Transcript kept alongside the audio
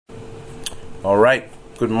All right,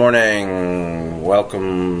 good morning.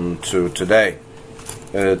 Welcome to today.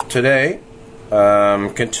 Today,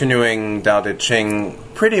 continuing Tao Te Ching,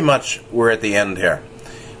 pretty much we're at the end here.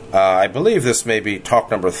 I believe this may be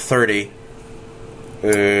talk number 30,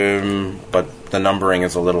 but the numbering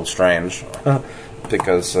is a little strange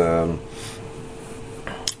because I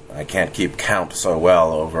can't keep count so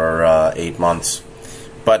well over 8 months.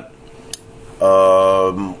 But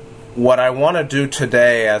what I want to do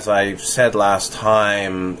today, as I said last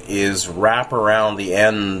time, is wrap around the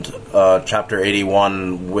end, chapter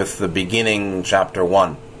 81, with the beginning, chapter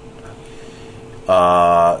 1,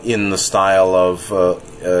 in the style of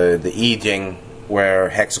the I Ching, where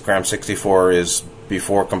hexagram 64 is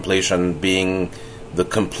before completion, being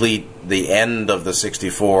the end of the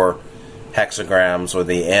 64 hexagrams, or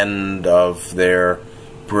the end of their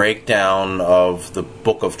breakdown of the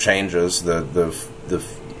book of changes, the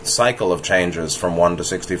cycle of changes from 1 to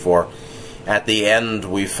 64. At the end,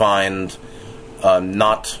 we find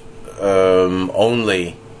not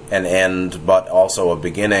only an end, but also a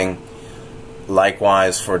beginning.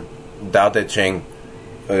 Likewise, for Tao Te Ching,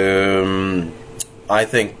 I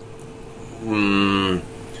think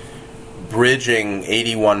bridging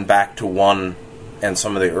 81 back to 1 and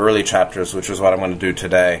some of the early chapters, which is what I'm going to do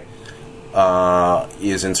today,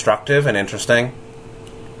 is instructive and interesting.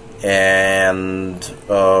 And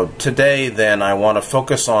today, then, I want to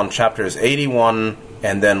focus on chapters 81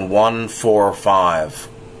 and then 145.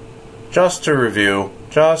 Just to review,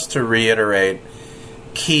 just to reiterate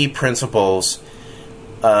key principles.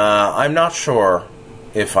 I'm not sure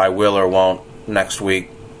if I will or won't next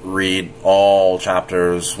week read all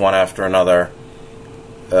chapters one after another.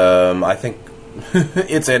 I think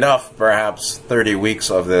it's enough, perhaps, 30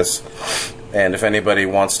 weeks of this. And if anybody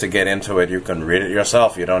wants to get into it, you can read it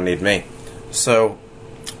yourself. You don't need me. So,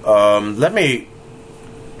 let me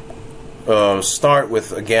start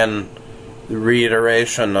with, again, the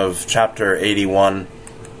reiteration of chapter 81.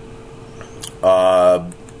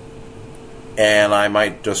 And I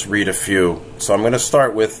might just read a few. So I'm going to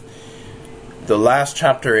start with the last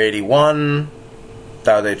chapter 81,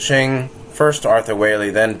 Tao Te Ching, first Arthur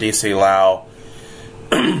Waley, then D.C. Lau.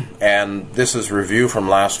 And this is review from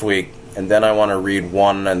last week. And then I want to read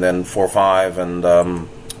 1 and then 4, 5 and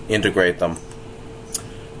integrate them.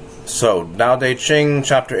 So, Tao Te Ching,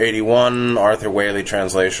 chapter 81, Arthur Waley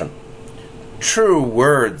translation. True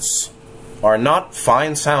words are not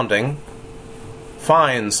fine-sounding.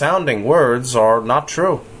 Fine-sounding words are not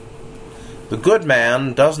true. The good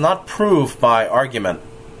man does not prove by argument.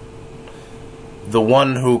 The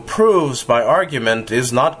one who proves by argument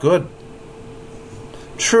is not good.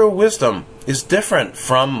 True wisdom is different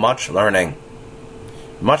from much learning.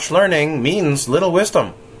 Much learning means little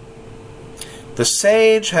wisdom. The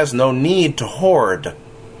sage has no need to hoard.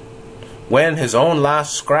 When his own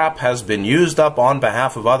last scrap has been used up on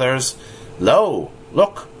behalf of others, lo,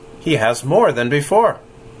 look, he has more than before.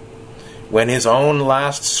 When his own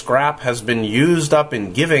last scrap has been used up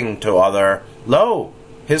in giving to other, lo,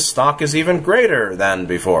 his stock is even greater than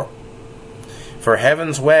before. For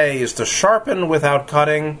heaven's way is to sharpen without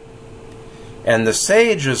cutting, and the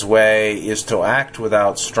sage's way is to act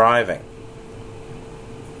without striving.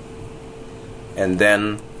 And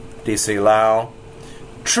then, D.C. Lau,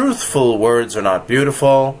 truthful words are not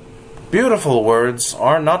beautiful. Beautiful words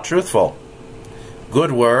are not truthful.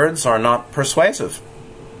 Good words are not persuasive.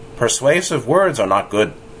 Persuasive words are not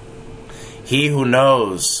good. He who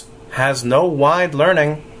knows has no wide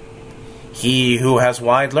learning. He who has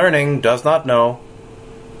wide learning does not know.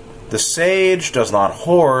 The sage does not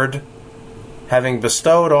hoard. Having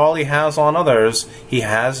bestowed all he has on others, he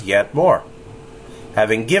has yet more.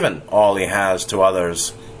 Having given all he has to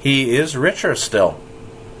others, he is richer still.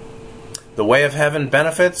 The way of heaven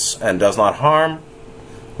benefits and does not harm.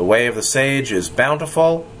 The way of the sage is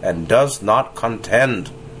bountiful and does not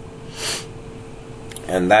contend.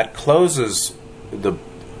 And that closes the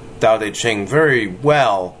Tao Te Ching very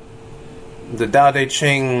well. The Tao Te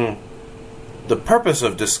Ching, the purpose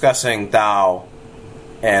of discussing Tao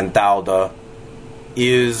and Tao De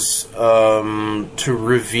is to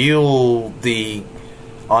reveal the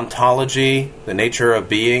ontology, the nature of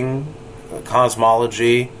being, the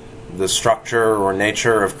cosmology, the structure or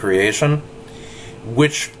nature of creation,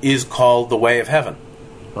 which is called the way of heaven,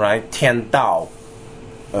 right? Tian Dao.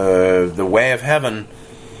 The way of heaven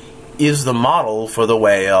is the model for the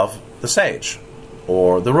way of the sage,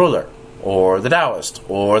 or the ruler, or the Taoist,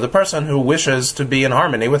 or the person who wishes to be in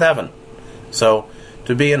harmony with heaven. So,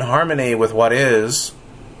 to be in harmony with what is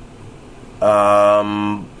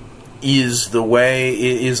the way,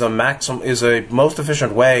 is a most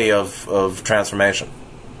efficient way of transformation.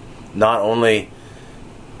 not only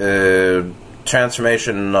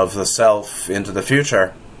transformation of the self into the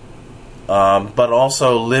future, but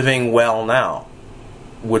also living well now,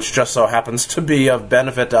 which just so happens to be of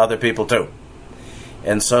benefit to other people too.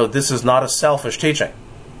 And so this is not a selfish teaching.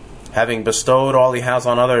 Having bestowed all he has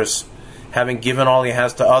on others, having given all he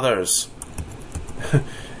has to others,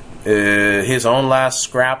 his own last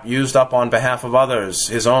scrap used up on behalf of others,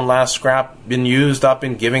 his own last scrap been used up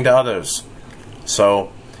in giving to others.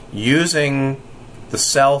 So using the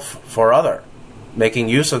self for other, making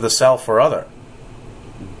use of the self for other,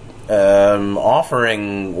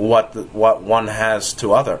 offering what one has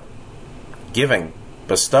to other, giving,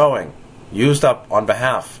 bestowing, used up on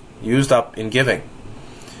behalf, used up in giving.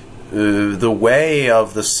 The way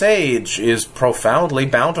of the sage is profoundly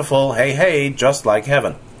bountiful, just like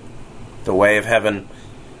heaven. The way of heaven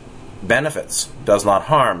benefits, does not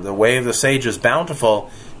harm. The way of the sage is bountiful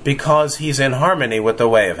because he's in harmony with the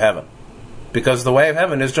way of heaven. Because the way of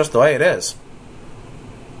heaven is just the way it is.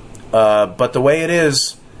 But the way it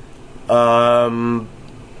is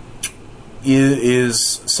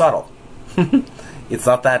subtle. It's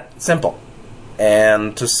not that simple.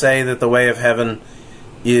 And to say that the way of heaven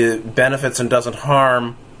benefits and doesn't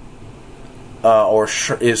harm,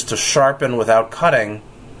 is to sharpen without cutting,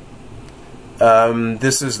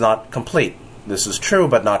 this is not complete. This is true,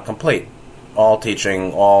 but not complete. All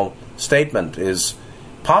teaching, all statement is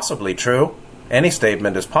possibly true. Any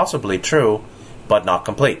statement is possibly true, but not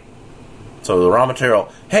complete. So the raw material,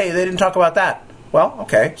 hey, they didn't talk about that. Well,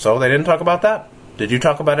 okay, so they didn't talk about that. Did you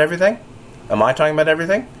talk about everything? Am I talking about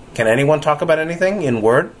everything? Can anyone talk about anything in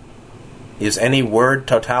word? Is any word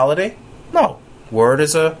totality? No. Word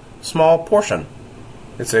is a small portion.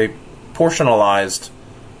 It's a portionalized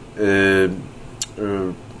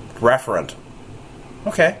referent.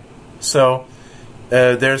 Okay. So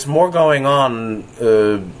there's more going on.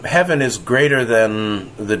 Heaven is greater than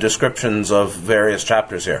the descriptions of various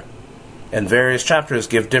chapters here. And various chapters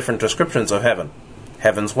give different descriptions of heaven.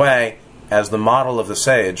 Heaven's way as the model of the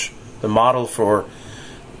sage, the model for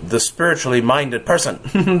the spiritually minded person,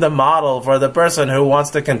 the model for the person who wants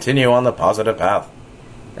to continue on the positive path.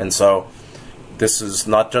 And so this is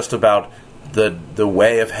not just about the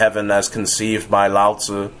way of heaven as conceived by Lao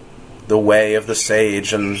Tzu, the way of the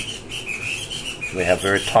sage, and we have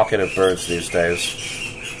very talkative birds these days.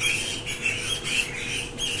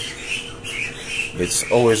 It's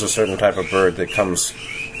always a certain type of bird that comes.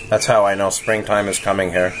 That's how I know springtime is coming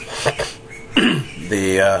here.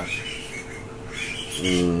 The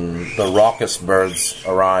raucous birds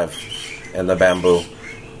arrive in the bamboo.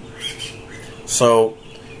 So,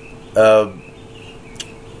 the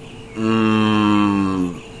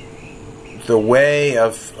way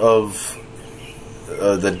of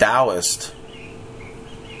the Taoist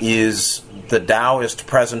is the Taoist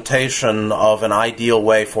presentation of an ideal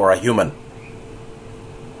way for a human.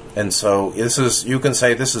 And so you can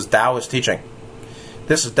say this is Taoist teaching.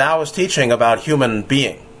 This is Taoist teaching about human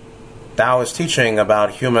being. Taoist teaching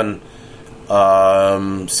about human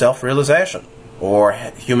self-realization or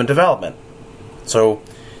human development. So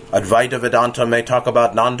Advaita Vedanta may talk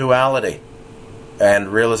about non-duality and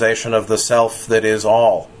realization of the self that is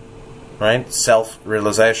all. Right?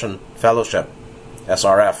 Self-realization fellowship.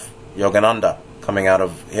 SRF. Yogananda, coming out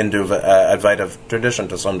of Hindu Advaita tradition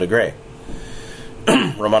to some degree.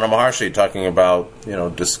 Ramana Maharshi talking about,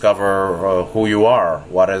 discover who you are.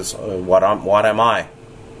 What am I?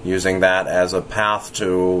 Using that as a path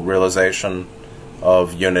to realization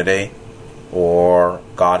of unity or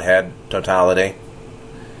Godhead totality.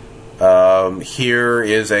 Here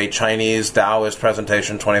is a Chinese Taoist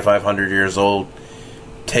presentation, 2,500 years old,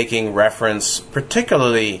 taking reference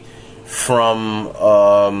particularly from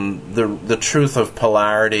the truth of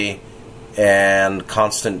polarity and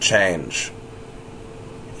constant change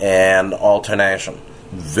and alternation.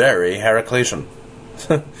 Very Heraclitean.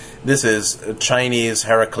 This is Chinese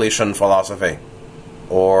Heraclitean philosophy,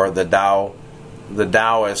 or the Tao. The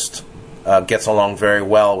Taoist gets along very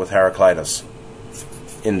well with Heraclitus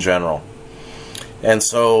in general. And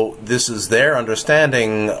so this is their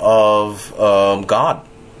understanding of God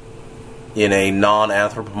in a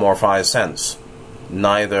non-anthropomorphized sense,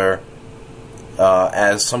 neither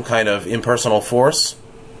as some kind of impersonal force,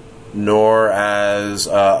 nor as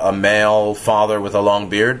a male father with a long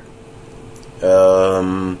beard.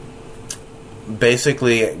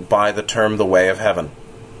 Basically, by the term the way of heaven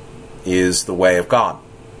is the way of God,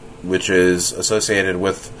 which is associated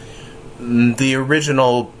with the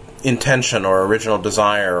original intention or original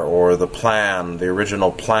desire or the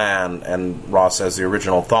original plan, and Ross says the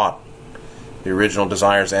original thought. The original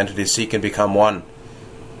desires, entities seek and become one.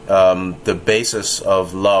 the basis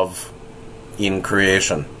of love in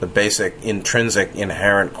creation, the basic intrinsic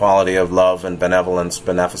inherent quality of love and benevolence,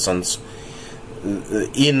 beneficence,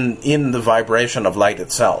 in the vibration of light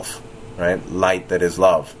itself, right? Light that is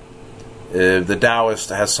love. The Taoist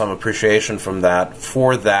has some appreciation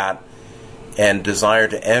for that, and desire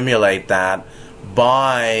to emulate that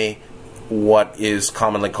by what is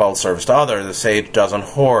commonly called service to other. The sage doesn't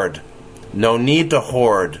hoard. No need to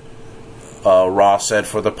hoard. Ross said,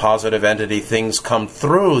 for the positive entity, things come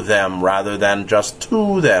through them rather than just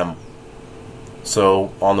to them.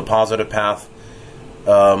 So on the positive path,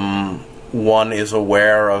 one is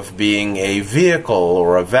aware of being a vehicle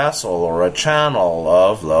or a vessel or a channel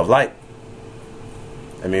of love light.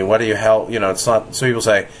 I mean, what do you it's not, so people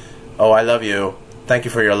say, oh, I love you, thank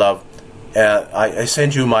you for your love, I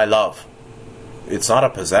send you my love. It's not a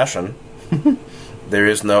possession. There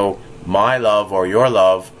is no my love or your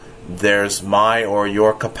love. There's my or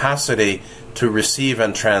your capacity to receive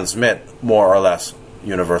and transmit more or less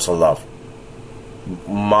universal love.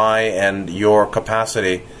 My and your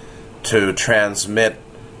capacity to transmit,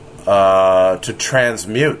 to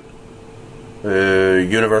transmute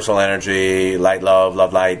universal energy, light, love,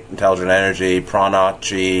 light, intelligent energy, prana,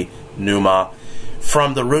 chi, pneuma,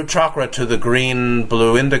 from the root chakra to the green,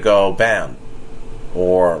 blue, indigo band,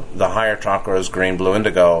 or the higher chakras, green, blue,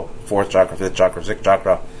 indigo, fourth chakra, fifth chakra, sixth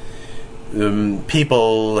chakra.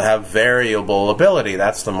 People have variable ability.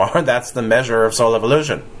 That's the measure of soul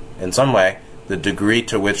evolution. In some way, the degree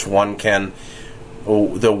to which one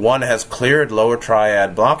has cleared lower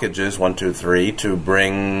triad blockages, 1, 2, 3, to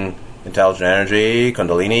bring intelligent energy,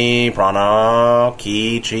 kundalini, prana,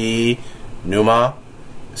 ki, chi, pneuma,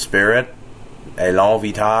 spirit, élan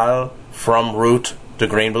vital, from root to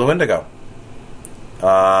green, blue, indigo.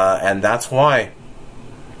 And that's why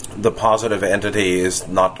the positive entity is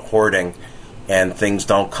not hoarding, and things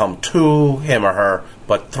don't come to him or her,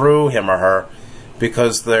 but through him or her,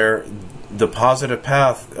 because the positive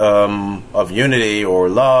path of unity or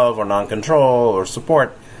love or non-control or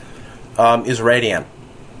support is radiant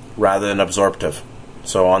rather than absorptive.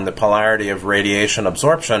 So on the polarity of radiation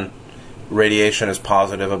absorption, radiation is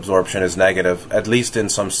positive, absorption is negative, at least in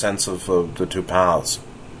some sense of the two paths.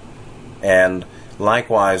 And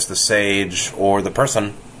likewise, the sage or the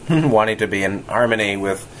person wanting to be in harmony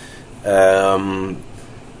with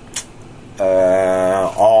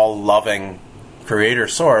all-loving creator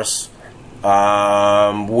source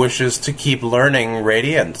wishes to keep learning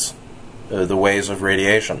radiance, the ways of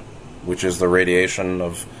radiation, which is the radiation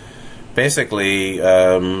of basically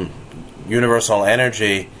universal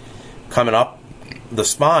energy coming up the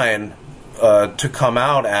spine to come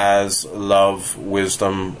out as love,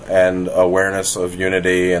 wisdom, and awareness of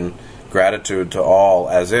unity and gratitude to all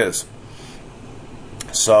as is.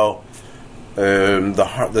 So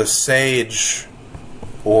the sage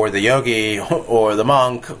or the yogi or the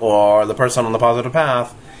monk or the person on the positive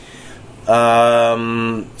path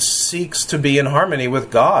seeks to be in harmony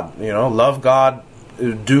with God. Love God,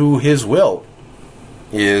 do His will,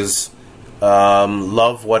 is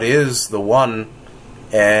love what is the one,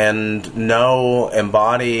 and know,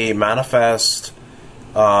 embody, manifest,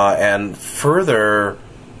 and further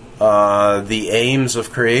the aims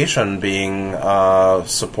of creation, being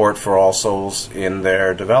support for all souls in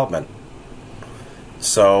their development.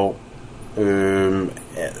 So, and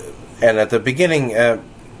at the beginning of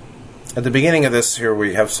this here,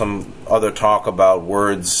 we have some other talk about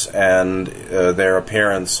words and their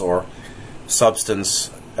appearance or substance,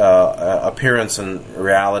 appearance and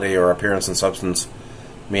reality, or appearance and substance,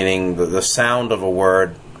 meaning the sound of a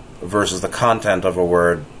word versus the content of a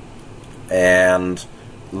word, and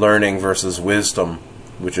learning versus wisdom,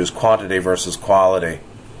 which is quantity versus quality.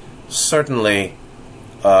 Certainly,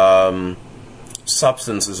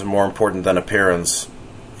 substance is more important than appearance,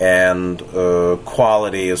 and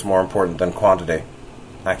quality is more important than quantity,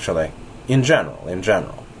 actually, in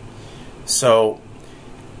general. So,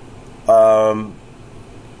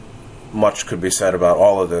 much could be said about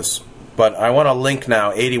all of this, but I want to link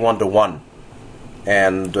now 81 to 1,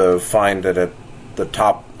 and find that at the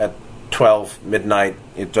top, at 12 midnight,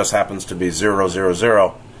 it just happens to be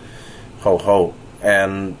 000, ho ho,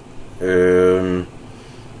 and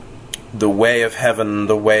the way of heaven,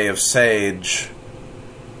 the way of sage,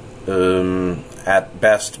 at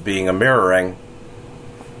best being a mirroring,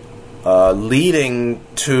 leading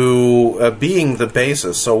to being the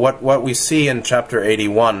basis. So what we see in chapter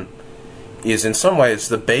 81 is in some ways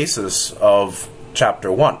the basis of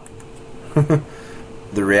chapter 1.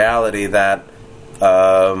 The reality that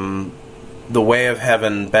the way of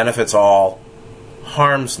heaven benefits all,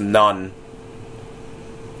 harms none,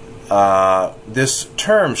 this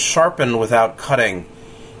term, sharpen without cutting,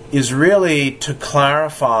 is really to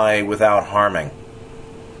clarify without harming.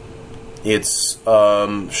 It's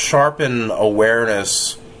sharpen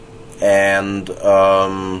awareness and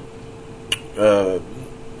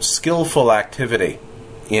skillful activity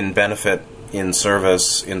in benefit, in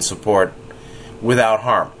service, in support, without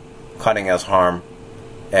harm. Cutting as harm,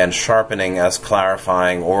 and sharpening as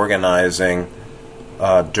clarifying, organizing,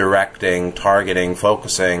 directing, targeting,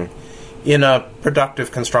 focusing in a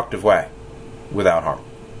productive, constructive way, without harm.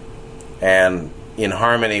 And in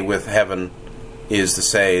harmony with heaven is the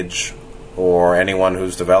sage, or anyone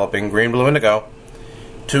who's developing green, blue, indigo,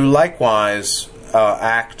 to likewise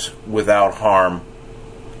act without harm,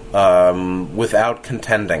 without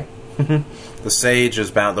contending. The sage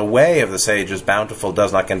is bound. The way of the sage is bountiful,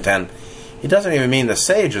 does not contend. It doesn't even mean the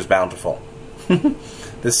sage is bountiful.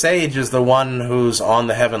 The sage is the one who's on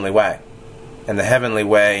the heavenly way, and the heavenly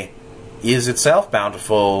way is itself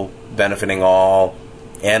bountiful, benefiting all,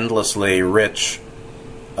 endlessly rich.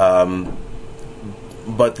 But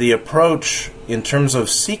the approach in terms of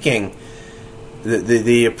seeking,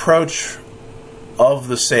 the approach of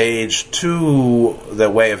the sage to the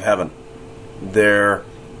way of heaven, their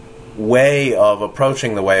way of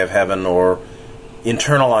approaching the way of heaven or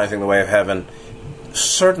internalizing the way of heaven,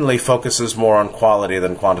 certainly focuses more on quality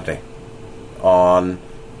than quantity, on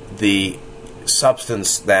the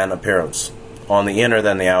substance than appearance, on the inner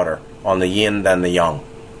than the outer, on the yin than the yang,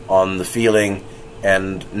 on the feeling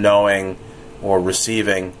and knowing or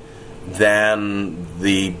receiving than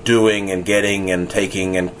the doing and getting and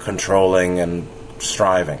taking and controlling and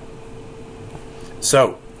striving.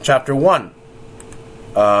 So, chapter 1,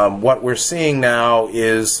 what we're seeing now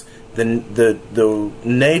is the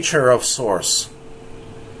nature of source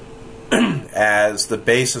as the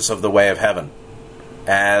basis of the way of heaven,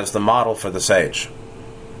 as the model for the sage.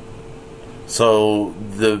 So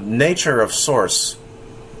the nature of source,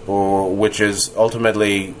 or which is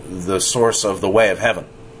ultimately the source of the way of heaven,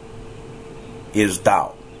 is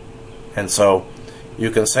Tao. And so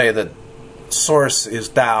you can say that source is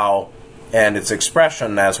Tao, and its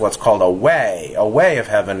expression as what's called a way of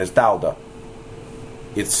heaven, is Taoda.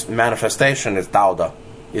 Its manifestation is Taoda.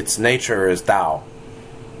 Its nature is Tao.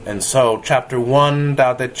 And so, chapter 1,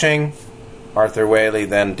 Tao Te Ching, Arthur Waley,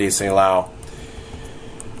 then D.C. Lau.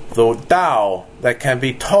 The Tao that can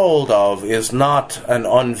be told of is not an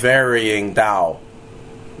unvarying Tao.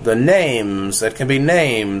 The names that can be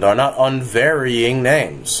named are not unvarying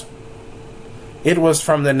names. It was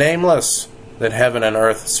from the nameless that heaven and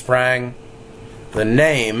earth sprang. The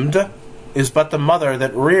named is but the mother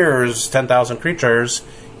that rears 10,000 creatures,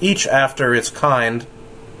 each after its kind.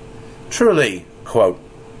 Truly, quote,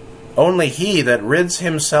 only he that rids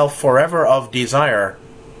himself forever of desire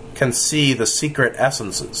can see the secret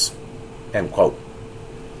essences, end quote.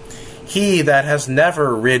 He that has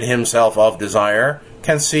never rid himself of desire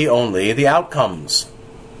can see only the outcomes.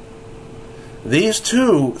 These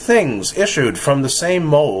two things issued from the same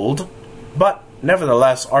mold, but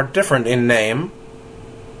nevertheless are different in name.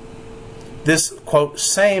 This, quote,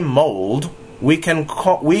 same mold we can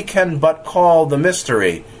but call the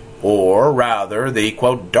mystery, or rather the,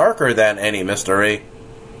 quote, darker than any mystery,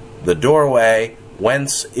 the doorway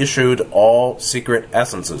whence issued all secret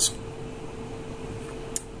essences.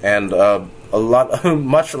 And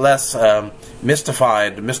much less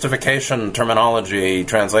mystification terminology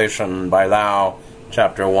translation by Lau,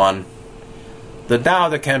 chapter 1. The Tao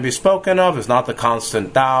that can be spoken of is not the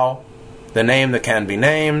constant Tao. The name that can be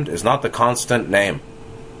named is not the constant name.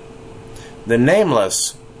 The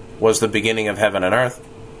nameless was the beginning of heaven and earth.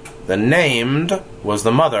 The named was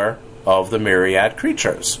the mother of the myriad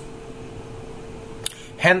creatures.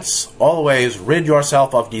 Hence, always rid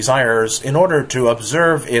yourself of desires in order to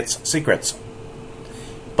observe its secrets.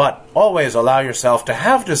 But always allow yourself to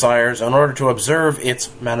have desires in order to observe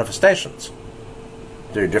its manifestations.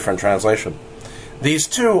 They're a different translation. These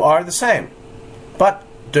two are the same, but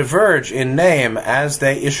diverge in name as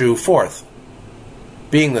they issue forth.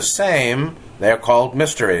 Being the same, they are called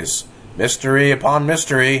mysteries. Mystery upon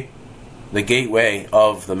mystery, the gateway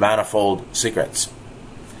of the manifold secrets.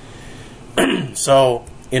 So,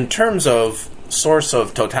 in terms of source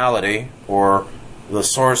of totality, or the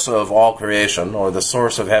source of all creation, or the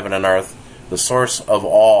source of heaven and earth, the source of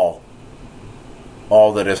all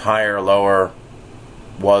that is higher, lower,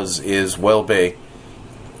 was, is, will be,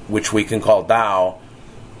 which we can call Tao,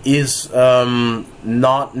 is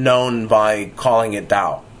not known by calling it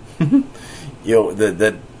Tao.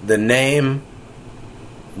 The name,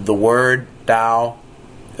 the word Tao,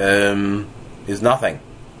 is nothing.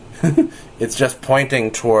 It's just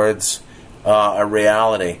pointing towards a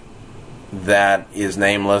reality that is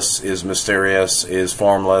nameless, is mysterious, is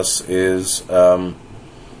formless, is of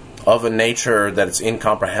a nature that it's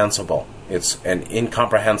incomprehensible. It's an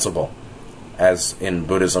incomprehensible, as in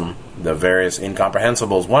Buddhism, the various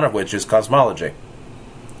incomprehensibles, one of which is cosmology.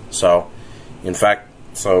 So, in fact,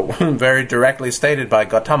 very directly stated by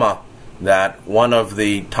Gautama, that one of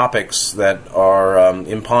the topics that are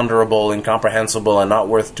imponderable, incomprehensible, and not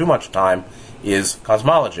worth too much time is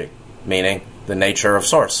cosmology, meaning the nature of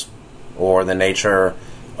source, or the nature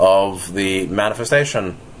of the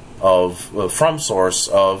manifestation of from source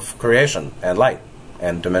of creation and light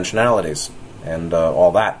and dimensionalities and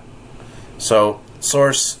all that. So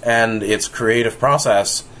source and its creative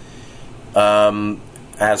process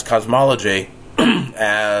as cosmology,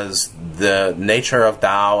 as the nature of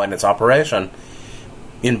Tao and its operation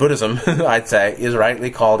in Buddhism, I'd say, is rightly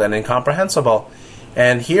called an incomprehensible.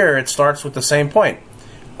 And here it starts with the same point.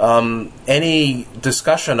 Any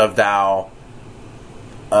discussion of Tao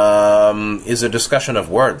is a discussion of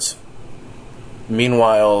words.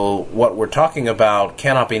 Meanwhile, what we're talking about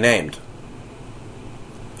cannot be named.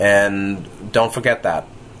 And don't forget that.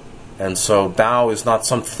 And so Tao is not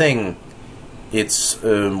something. It's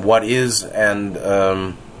what is and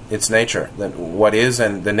its nature. What is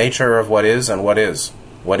and the nature of what is and what is.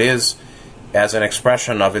 What is as an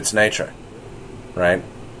expression of its nature. Right?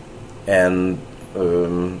 And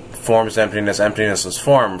form is emptiness, emptiness is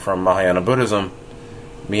form from Mahayana Buddhism,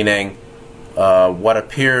 meaning what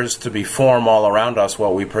appears to be form all around us,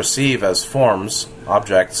 what we perceive as forms,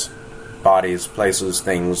 objects, bodies, places,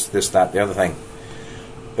 things, this, that, the other thing.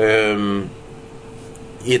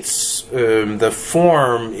 It's the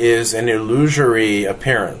form is an illusory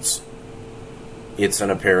appearance. It's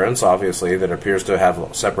an appearance, obviously, that appears to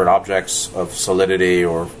have separate objects of solidity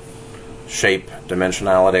or shape,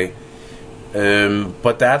 dimensionality.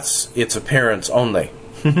 But that's its appearance only.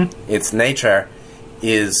 Its nature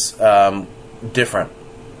is different,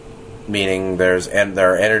 meaning there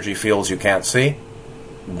are energy fields you can't see.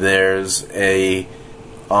 There's a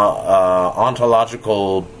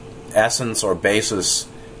ontological essence or basis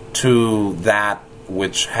to that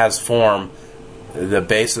which has form, the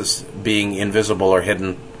basis being invisible or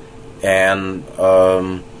hidden, and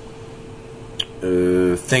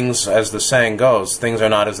things, as the saying goes, things are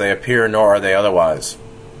not as they appear, nor are they otherwise.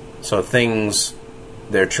 So things,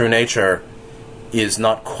 their true nature is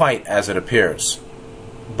not quite as it appears,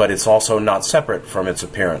 but it's also not separate from its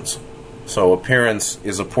appearance. So appearance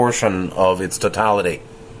is a portion of its totality,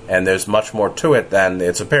 and there's much more to it than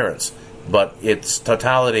its appearance. But its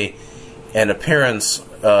totality and appearance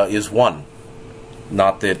is one.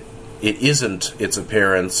 Not that it isn't its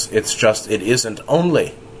appearance, it's just it isn't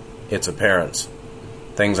only its appearance.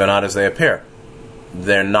 Things are not as they appear.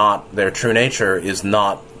 They're not, their true nature is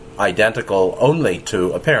not identical only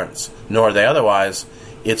to appearance, nor are they otherwise.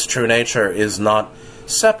 Its true nature is not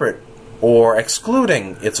separate or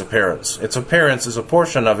excluding its appearance. Its appearance is a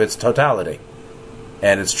portion of its totality,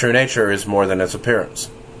 and its true nature is more than its appearance,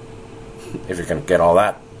 if you can get all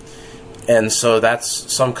that. And so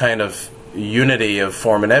that's some kind of unity of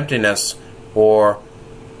form and emptiness, or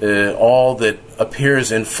all that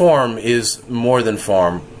appears in form is more than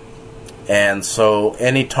form. And so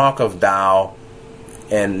any talk of Tao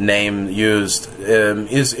and name used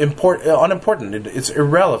is unimportant. It's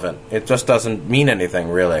irrelevant. It just doesn't mean anything,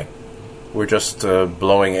 really. We're just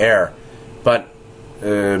blowing air. But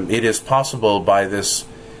it is possible by this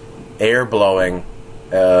air blowing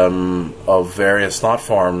of various thought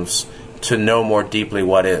forms to know more deeply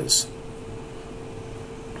what is.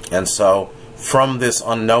 And so from this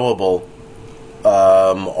unknowable,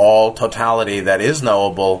 all totality that is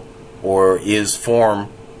knowable or is form,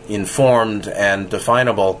 informed and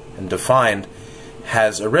definable and defined,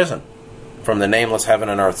 has arisen. From the nameless heaven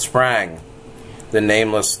and earth sprang. The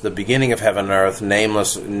nameless, the beginning of heaven and earth,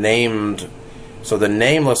 nameless, named. So the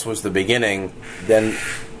nameless was the beginning, then...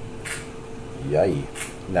 Yay.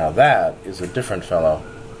 Now that is a different fellow.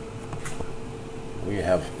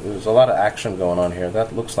 There's a lot of action going on here.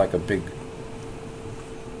 That looks like a big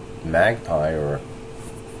magpie or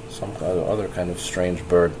some other kind of strange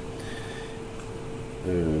bird.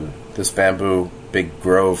 This bamboo big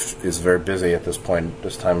grove is very busy at this point,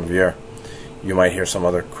 this time of year. You might hear some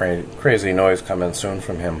other crazy noise come in soon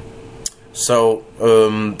from him. So,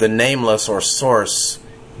 the nameless or source,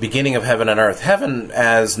 beginning of heaven and earth. Heaven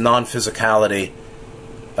as non-physicality,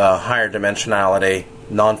 higher dimensionality,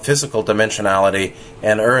 non-physical dimensionality,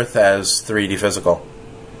 and earth as 3D physical.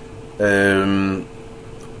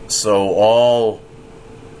 So all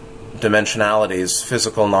dimensionalities,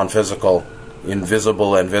 physical, non-physical,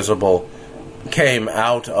 invisible and visible, came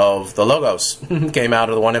out of the Logos, came out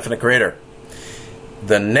of the one infinite creator.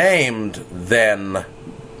 The named then,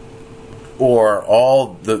 or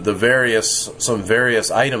all the various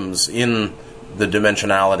items in the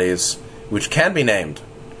dimensionalities which can be named,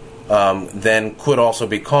 then could also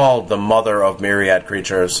be called the mother of myriad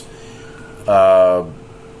creatures,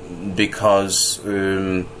 because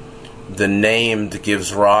the named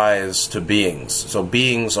gives rise to beings. So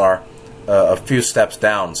beings are a few steps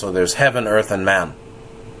down. So there's heaven, earth, and man.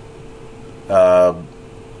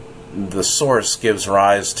 The source gives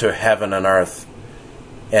rise to heaven and earth.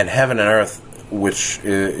 And heaven and earth, which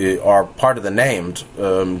are part of the named,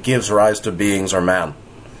 gives rise to beings or man.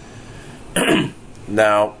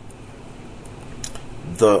 Now,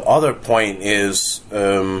 the other point is,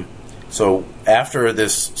 so after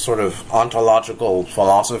this sort of ontological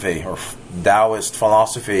philosophy, or Taoist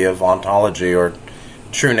philosophy of ontology, or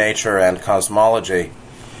true nature and cosmology,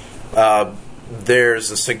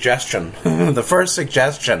 there's a suggestion, the first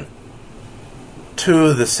suggestion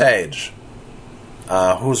to the sage,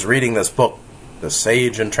 who's reading this book, The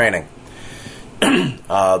Sage in Training.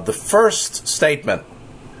 The first statement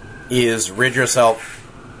is, rid yourself.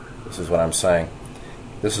 This is what I'm saying.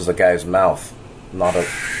 This is a guy's mouth, not a...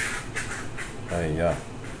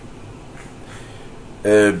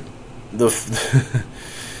 the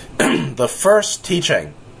first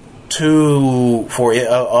teaching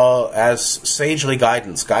as sagely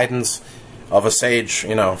guidance of a sage,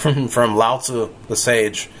 from Lao Tzu, the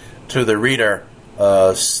sage, to the reader,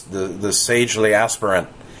 the sagely aspirant,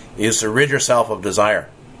 is to rid yourself of desire.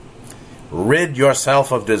 Rid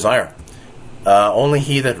yourself of desire. Only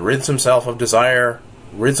he that rids himself of desire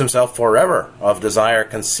rids himself forever of desire,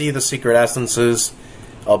 can see the secret essences,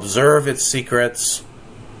 observe its secrets.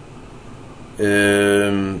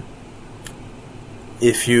 When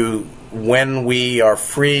we are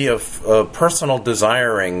free of personal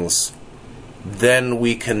desirings, then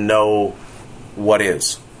we can know what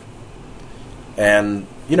is. And,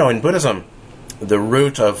 in Buddhism, the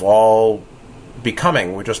root of all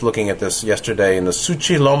becoming, we're just looking at this yesterday in the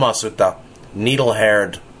Suchi Loma Sutta,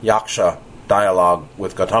 needle-haired yaksha dialogue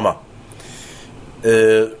with Gautama.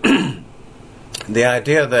 The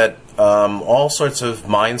idea that all sorts of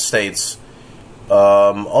mind states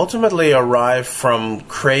ultimately arrive from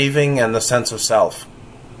craving and the sense of self.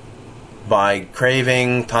 By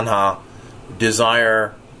craving, tanha,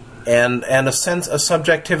 desire, and a sense of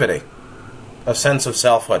subjectivity, a sense of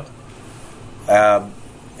selfhood,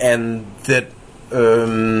 and that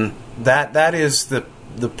is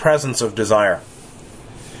the presence of desire.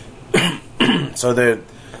 So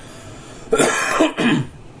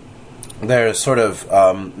there's sort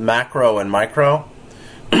of macro and micro.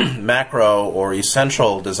 Macro or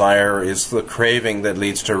essential desire is the craving that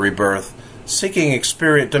leads to rebirth, seeking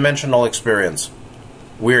dimensional experience.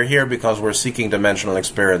 We're here because we're seeking dimensional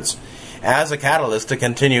experience as a catalyst to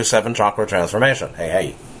continue 7 chakra transformation.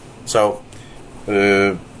 Hey. So,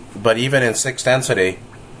 but even in 6th density,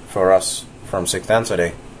 for us from 6th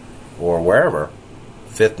density, or wherever,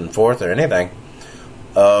 5th and 4th or anything,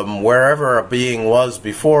 wherever a being was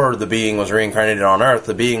before the being was reincarnated on Earth,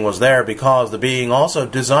 the being was there because the being also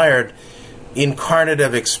desired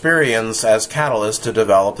incarnative experience as catalyst to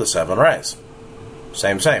develop the 7 rays.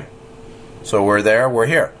 Same. So we're there, we're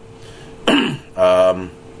here.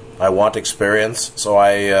 I want experience, so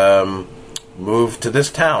I move to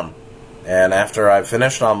this town. And after I've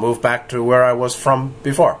finished, I'll move back to where I was from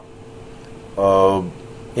before.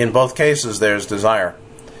 In both cases, there's desire.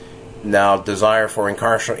 Now, desire for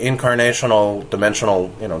incarnational,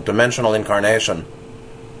 dimensional incarnation.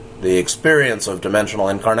 The experience of dimensional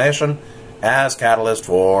incarnation as catalyst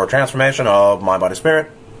for transformation of mind, body, spirit,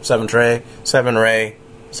 7 ray,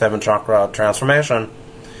 7 chakra transformation.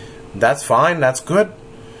 That's fine, that's good.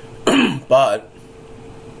 But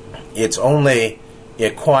it's only a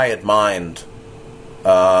quiet mind.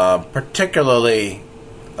 Particularly,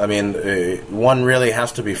 one really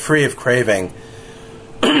has to be free of craving,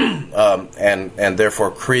 and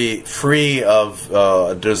therefore free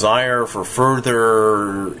of desire for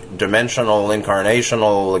further dimensional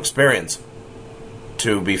incarnational experience,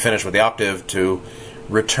 to be finished with the octave, to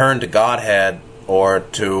return to Godhead, or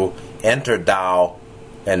to enter Tao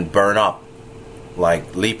and burn up,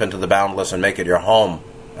 like leap into the boundless and make it your home,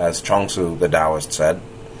 as Chuang-Tzu the Taoist said.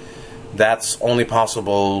 That's only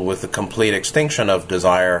possible with the complete extinction of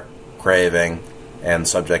desire, craving, and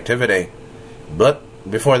subjectivity. But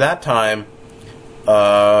before that time,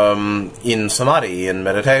 in samadhi, in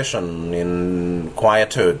meditation, in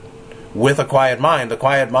quietude, with a quiet mind, the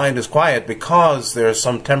quiet mind is quiet because there's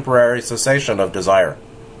some temporary cessation of desire,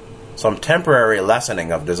 some temporary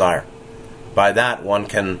lessening of desire. By that, one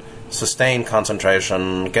can sustain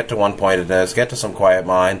concentration, get to one-pointedness, get to some quiet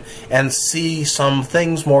mind, and see some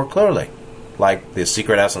things more clearly, like the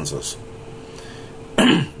secret essences,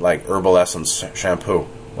 like herbal essence shampoo.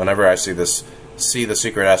 Whenever I see the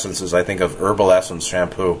secret essences, I think of herbal essence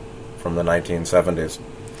shampoo from the 1970s.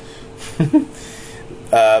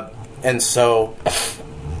 And so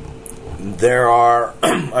there are,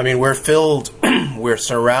 we're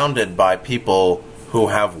surrounded by people who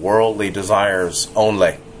have worldly desires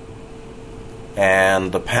only.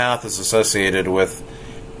 And the path is associated with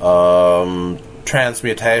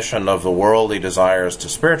transmutation of the worldly desires to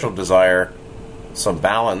spiritual desire, some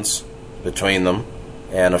balance between them,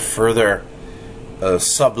 and a further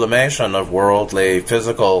sublimation of worldly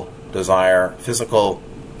physical desire, physical,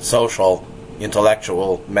 social,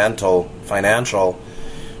 intellectual, mental, financial,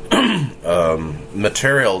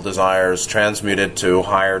 material desires transmuted to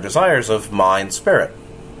higher desires of mind, spirit,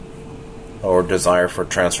 or desire for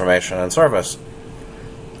transformation and service.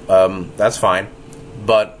 That's fine.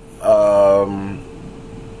 But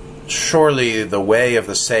surely the way of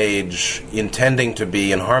the sage, intending to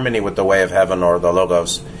be in harmony with the way of heaven or the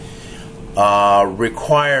Logos,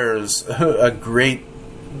 requires a great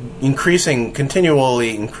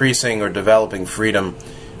continually increasing or developing freedom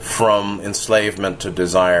from enslavement to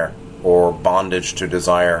desire, or bondage to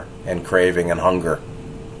desire and craving and hunger.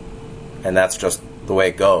 And that's just the way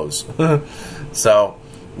it goes. So,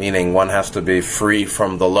 meaning one has to be free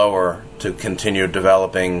from the lower to continue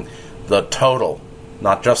developing the total,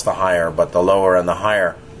 not just the higher, but the lower and the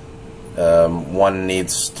higher. One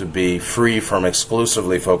needs to be free from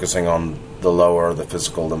exclusively focusing on the lower, the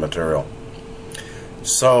physical, the material.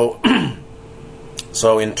 So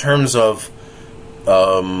in terms of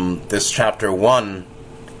this chapter 1,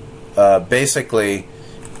 basically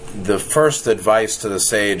the first advice to the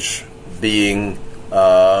sage being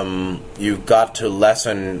you've got to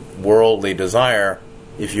lessen worldly desire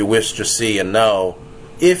if you wish to see and know,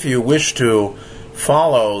 if you wish to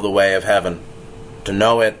follow the way of heaven, to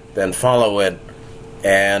know it, then follow it,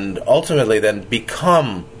 and ultimately then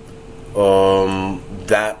become in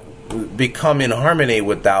harmony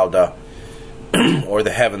with Dao De, or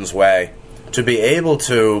the heaven's way, to be able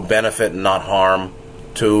to benefit and not harm,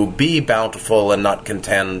 to be bountiful and not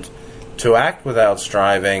contend, to act without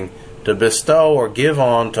striving, to bestow or give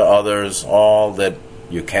on to others all that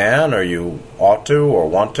you can or you ought to or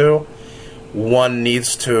want to. One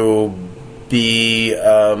needs to be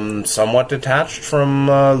somewhat detached from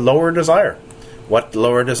lower desire. What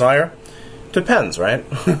lower desire? Depends, right?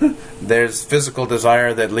 There's physical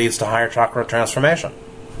desire that leads to higher chakra transformation.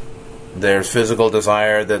 There's physical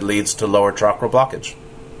desire that leads to lower chakra blockage.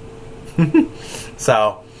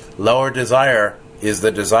 So, lower desire is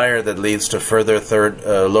the desire that leads to further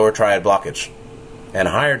lower triad blockage. And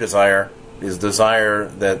higher desire is desire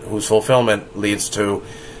whose fulfillment leads to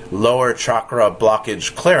lower chakra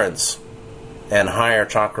blockage clearance and higher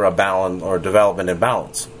chakra balance or development and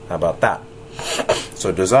balance. How about that?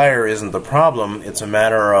 So desire isn't the problem, it's a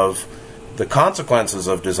matter of the consequences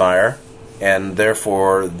of desire, and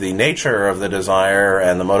therefore the nature of the desire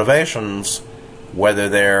and the motivations, whether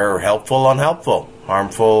they're helpful, unhelpful,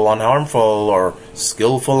 harmful, unharmful, or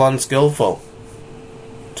skillful, unskillful,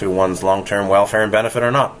 to one's long-term welfare and benefit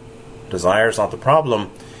or not. Desire is not the problem,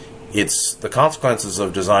 it's the consequences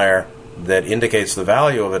of desire that indicates the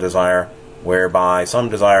value of a desire, whereby some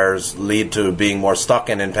desires lead to being more stuck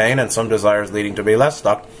and in pain, and some desires leading to be less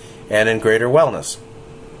stuck and in greater wellness.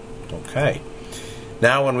 Okay.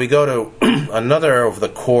 Now when we go to another of the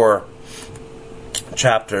core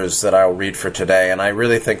chapters that I'll read for today, and I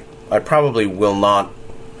really think I probably will not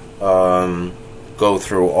go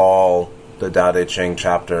through all the Tao Te Ching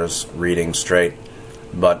chapters reading straight,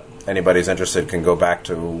 but anybody's interested can go back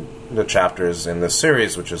to the chapters in this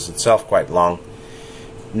series, which is itself quite long.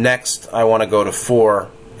 Next, I want to go to 4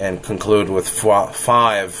 and conclude with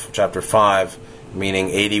 5, chapter 5, meaning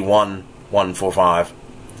 81, 145.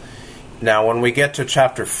 Now, when we get to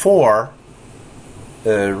chapter 4,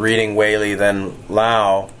 reading Wei Li, then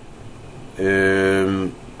Lao,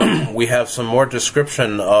 we have some more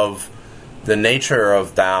description of the nature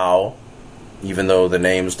of Tao, even though the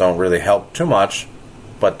names don't really help too much,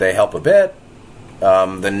 but they help a bit.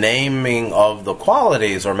 The naming of the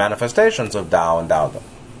qualities or manifestations of Tao and Tao De,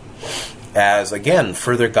 as, again,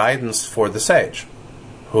 further guidance for the sage,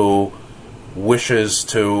 who wishes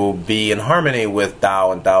to be in harmony with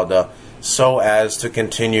Tao and Tao De, so as to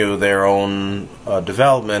continue their own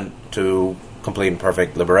development to complete and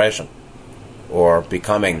perfect liberation, or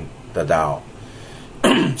becoming the Tao.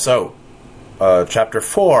 So, chapter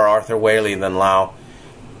 4, Arthur Wei Li, then Lao.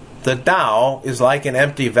 The Tao is like an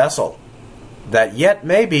empty vessel, that yet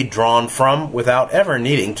may be drawn from without ever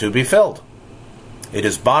needing to be filled. It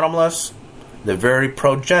is bottomless, the very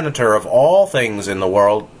progenitor of all things in the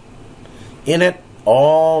world. In it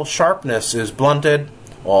all sharpness is blunted,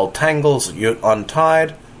 all tangles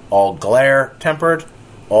untied, all glare tempered,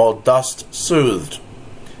 all dust soothed,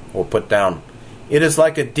 or put down. It is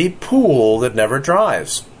like a deep pool that never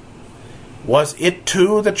dries. Was it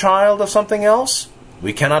too the child of something else?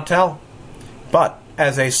 We cannot tell. But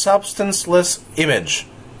as a substanceless image,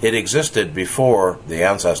 it existed before the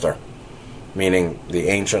ancestor, meaning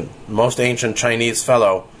the most ancient Chinese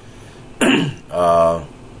fellow,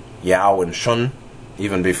 Yao and Shun,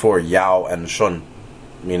 even before Yao and Shun,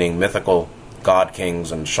 meaning mythical god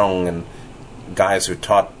kings, and Shung and guys who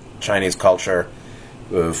taught Chinese culture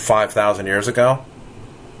 5,000 years ago.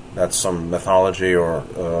 That's some mythology or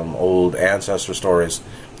old ancestor stories.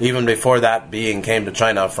 Even before that being came to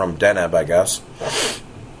China from Deneb, I guess,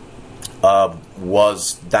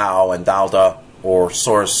 was Tao and Daoda, or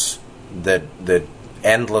source that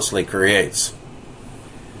endlessly creates.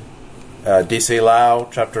 D.C. Lau,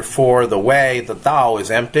 chapter 4, the way, the Tao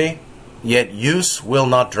is empty, yet use will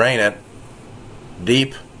not drain it.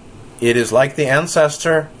 Deep, it is like the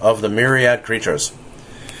ancestor of the myriad creatures.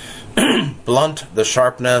 Blunt the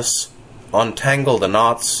sharpness, untangle the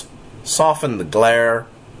knots, soften the glare,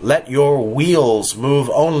 let your wheels move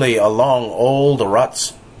only along old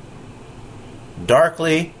ruts.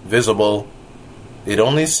 Darkly visible, it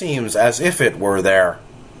only seems as if it were there.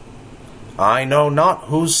 I know not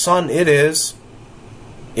whose son it is.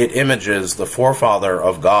 It images the forefather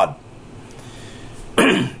of God.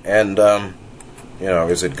 And,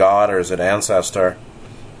 is it God or is it ancestor?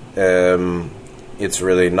 It's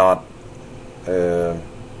really not.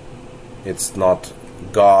 It's not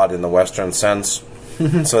God in the Western sense.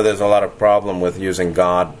 So there's a lot of problem with using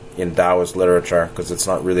God in Taoist literature, because it's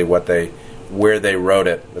not really where they wrote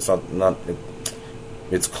it. It's not.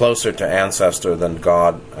 It's closer to ancestor than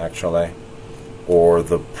God, actually, or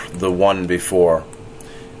the one before.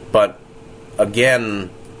 But again,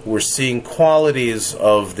 we're seeing qualities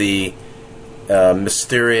of the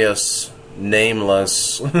mysterious,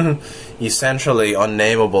 nameless, essentially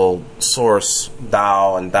unnameable source,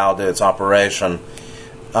 Tao, and Tao did its operation,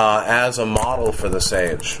 as a model for the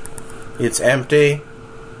sage. It's empty.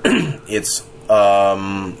 It's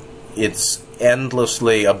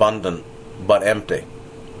endlessly abundant, but empty.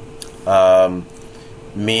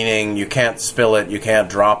 Meaning you can't spill it, you can't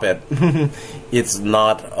drop it. It's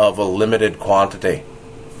not of a limited quantity.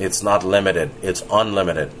 It's not limited. It's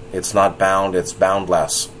unlimited. It's not bound. It's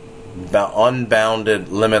boundless. Unbounded,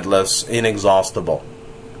 limitless, inexhaustible.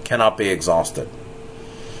 Cannot be exhausted.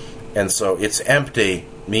 And so it's empty,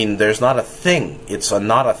 meaning there's not a thing. It's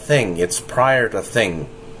not a thing. It's prior to thing.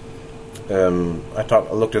 I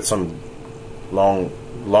looked at some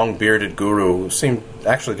long-bearded guru who seemed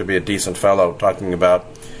actually to be a decent fellow, talking about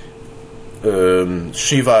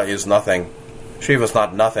Shiva is nothing. Shiva's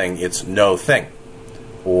not nothing. It's no thing.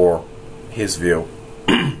 Or his view.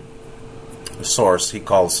 The source, he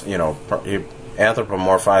calls, he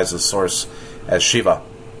anthropomorphizes source as Shiva.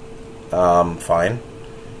 Fine.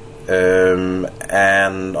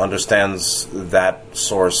 And understands that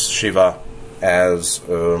source, Shiva, as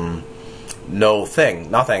no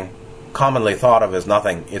thing, nothing, commonly thought of as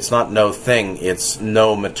nothing. It's not no thing, it's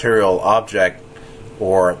no material object,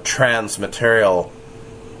 or transmaterial,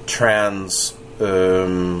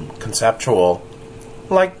 conceptual,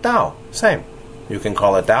 like Tao, same. You can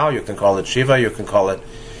call it Tao, you can call it Shiva, you can call it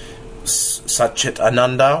Satchit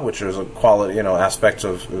Ananda, which is a quality, aspect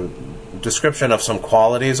of description of some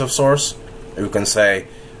qualities of source. You can say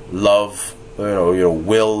love,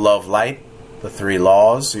 will, love, light, the three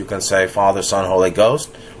laws. You can say Father, Son, Holy Ghost.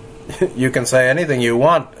 You can say anything you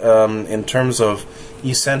want in terms of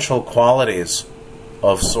essential qualities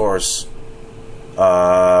of source,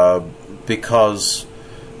 because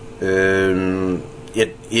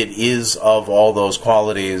it is of all those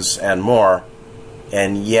qualities and more,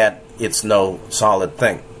 and yet it's no solid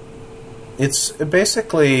thing. It's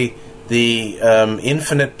basically the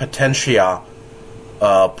infinite potentia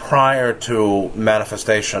prior to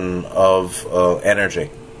manifestation of energy.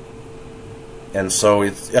 And so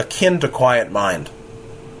it's akin to quiet mind.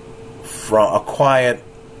 From a quiet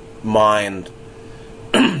mind,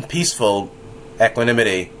 peaceful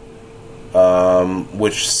equanimity,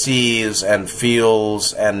 which sees and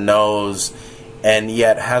feels and knows, and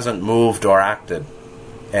yet hasn't moved or acted,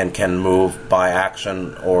 and can move by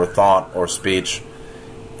action or thought or speech,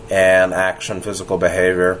 and action, physical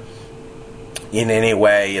behavior, in any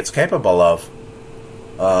way it's capable of.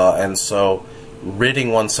 And so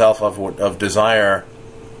ridding oneself of desire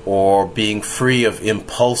or being free of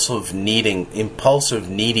impulsive neediness,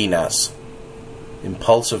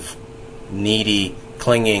 impulsive, needy,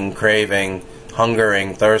 clinging, craving,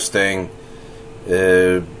 hungering, thirsting,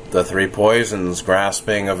 the three poisons,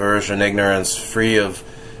 grasping, aversion, ignorance, free of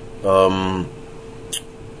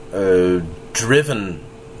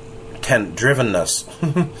drivenness,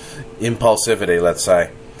 impulsivity, let's say.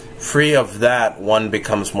 Free of that, one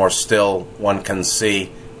becomes more still, one can see,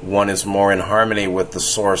 one is more in harmony with the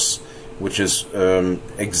source, which is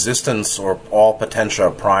existence or all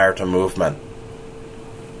potentia prior to movement.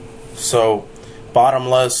 So,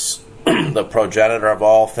 bottomless, the progenitor of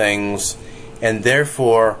all things, and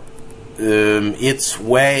therefore its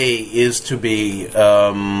way is to be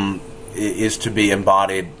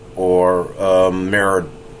embodied or mirrored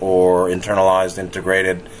or internalized,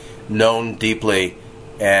 integrated, known deeply,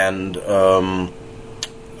 and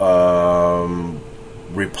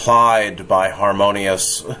replied by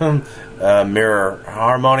harmonious mirror,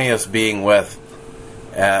 harmonious being with,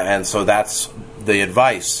 and so that's the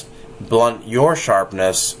advice. Blunt your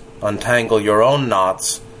sharpness, untangle your own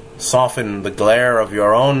knots, soften the glare of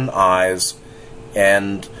your own eyes,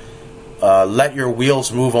 and let your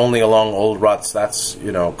wheels move only along old ruts. That's,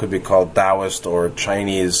 could be called Taoist or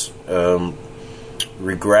Chinese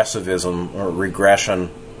regressivism or regression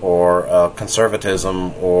or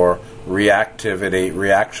conservatism or reactivity,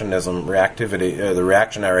 the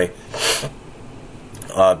reactionary,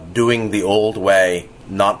 doing the old way,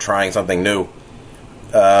 not trying something new.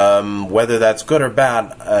 Whether that's good or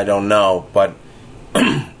bad, I don't know, but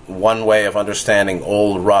one way of understanding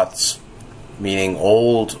old ruts, meaning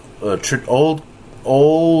old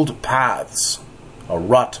paths. A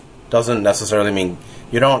rut doesn't necessarily mean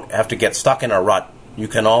you don't have to get stuck in a rut. You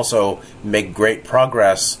can also make great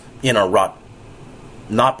progress in a rut,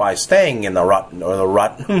 not by staying in the rut,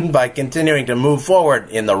 by continuing to move forward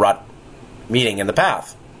in the rut, meaning in the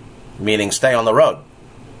path, meaning stay on the road,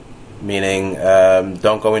 meaning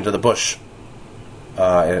don't go into the bush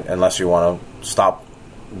unless you want to stop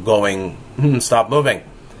moving.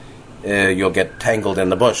 You'll get tangled in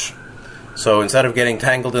the bush. So instead of getting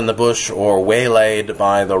tangled in the bush or waylaid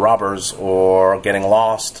by the robbers or getting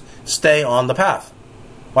lost, stay on the path.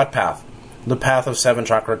 What path? The path of 7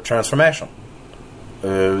 chakra transformation.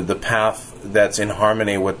 The path that's in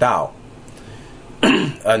harmony with Tao.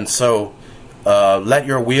 And so let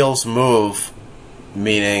your wheels move,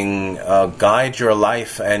 meaning guide your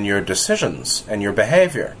life and your decisions and your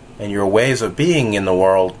behavior and your ways of being in the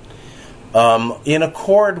world in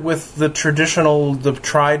accord with the traditional, the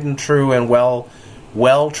tried and true and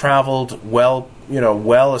well-traveled,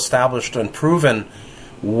 well-established and proven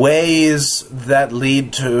ways that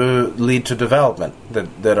lead to development,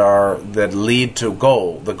 that lead to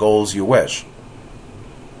the goals you wish.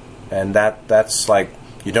 And that's like,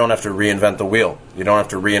 you don't have to reinvent the wheel. You don't have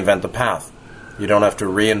to reinvent the path. You don't have to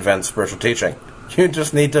reinvent spiritual teaching. You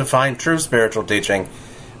just need to find true spiritual teaching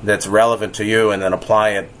that's relevant to you and then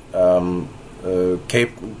apply it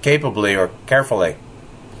capably or carefully.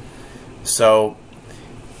 So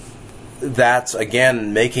that's,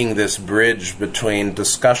 again, making this bridge between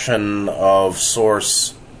discussion of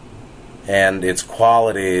Source and its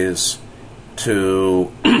qualities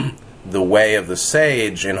to the way of the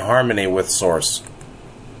sage in harmony with Source.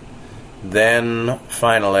 Then,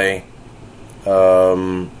 finally,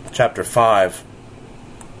 Chapter 5,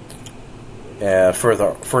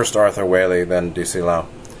 first Arthur Waley, then D.C. Lau.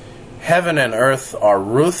 Heaven and earth are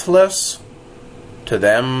ruthless. To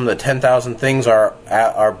them, the 10,000 things are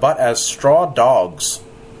but as straw dogs.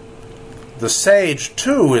 The sage,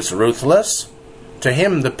 too, is ruthless. To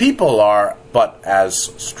him, the people are but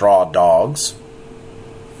as straw dogs.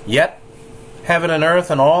 Yet, heaven and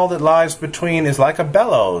earth and all that lies between is like a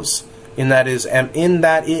bellows, in that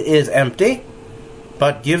it is empty,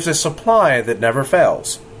 but gives a supply that never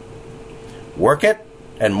fails. Work it,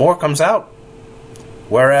 and more comes out.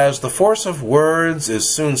 Whereas the force of words is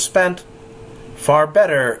soon spent, far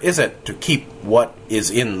better is it to keep what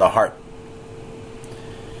is in the heart.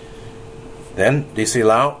 Then, D.C.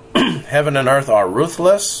 Lau, heaven and earth are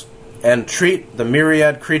ruthless, and treat the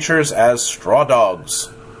myriad creatures as straw dogs,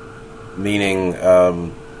 meaning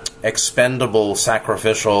expendable,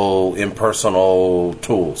 sacrificial, impersonal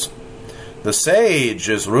tools. The sage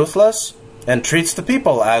is ruthless, and treats the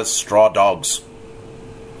people as straw dogs.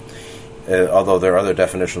 Although there are other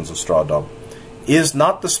definitions of straw dog. Is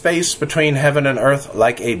not the space between heaven and earth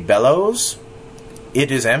like a bellows?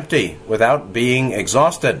 It is empty without being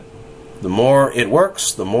exhausted. The more it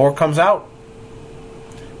works, the more comes out.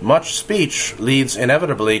 Much speech leads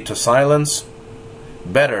inevitably to silence.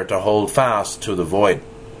 Better to hold fast to the void.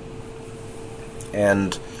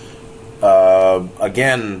 And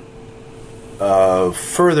Again,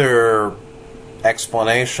 further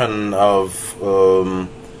explanation of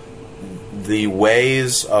the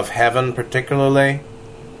ways of heaven particularly.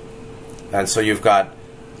 And so you've got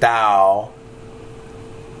Tao,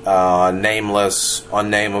 nameless,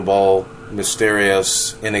 unnameable,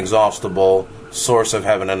 mysterious, inexhaustible, source of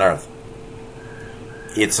heaven and earth.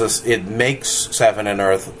 It makes heaven and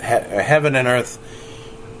earth. Heaven and earth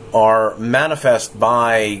are manifest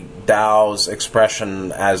by Tao's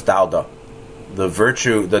expression as Tao De. The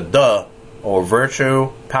virtue, the De, or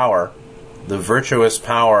virtue, power, the virtuous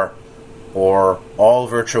power, or all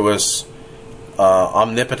virtuous,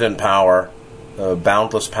 omnipotent power,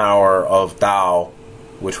 boundless power of Tao,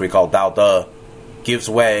 which we call Tao De, gives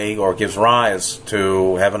way or gives rise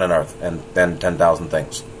to heaven and earth, and then 10,000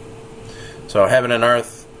 things. So heaven and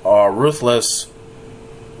earth are ruthless.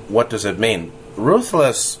 What does it mean?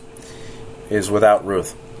 Ruthless is without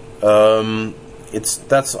ruth.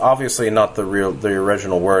 That's obviously not the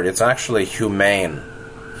original word. It's actually humane,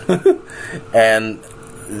 and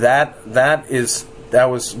that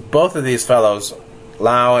was both of these fellows,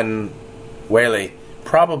 Lau and Weili,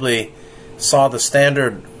 probably saw the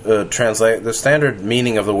standard the standard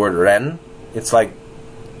meaning of the word ren. It's like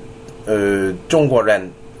中国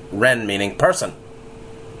人, ren meaning person.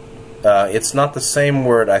 It's not the same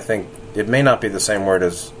word. I think it may not be the same word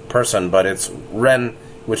as person, but it's ren,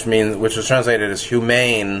 which is translated as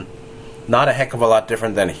humane. Not a heck of a lot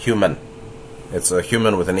different than human. It's a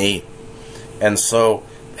human with an E. And so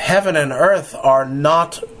heaven and earth are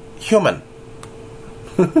not human.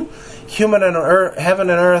 Heaven and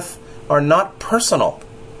earth are not personal.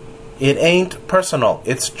 It ain't personal.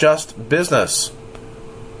 It's just business.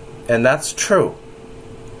 And that's true.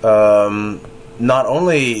 Not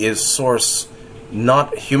only is Source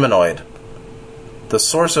not humanoid, the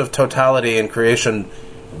source of totality in creation,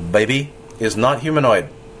 baby, is not humanoid.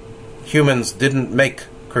 Humans didn't make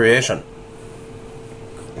creation.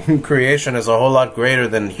 Creation is a whole lot greater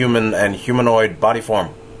than human and humanoid body form.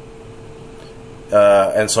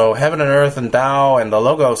 And so heaven and earth and Tao and the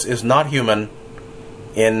Logos is not human,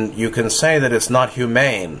 and you can say that it's not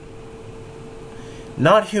humane.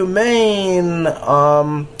 Not humane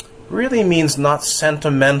really means not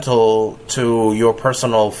sentimental to your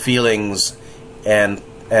personal feelings and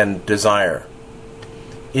desire.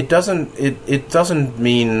 It doesn't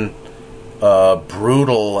mean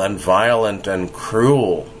brutal and violent and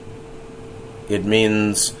cruel. It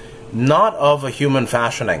means not of a human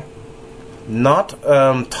fashioning, not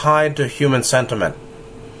tied to human sentiment,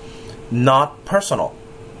 not personal.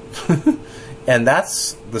 And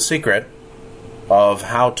that's the secret of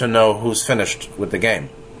how to know who's finished with the game.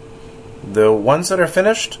 The ones that are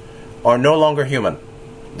finished are no longer human.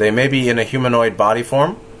 They may be in a humanoid body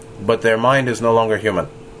form, but their mind is no longer human.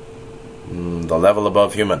 The level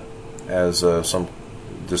above human, as some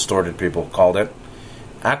distorted people called it.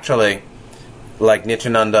 Actually, like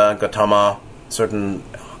Nityananda, Gautama, certain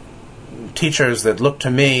teachers that look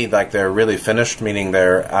to me like they're really finished, meaning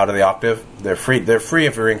they're out of the octave, they're free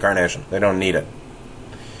of reincarnation. They don't need it.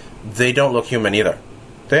 They don't look human either.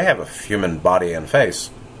 They have a human body and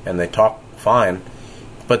face, and they talk fine,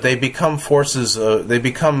 but they become forces. They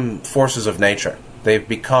become forces of nature. They've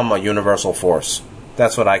become a universal force.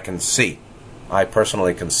 That's what I can see. I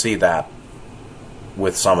personally can see that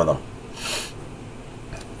with some of them.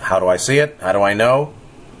 How do I see it? How do I know?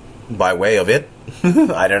 By way of it?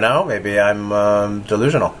 I don't know. Maybe I'm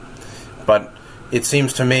delusional. But it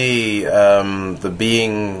seems to me the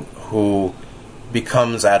being who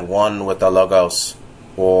becomes at one with the Logos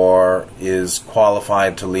or is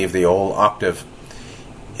qualified to leave the old octave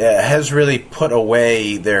has really put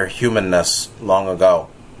away their humanness long ago.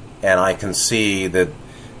 And I can see that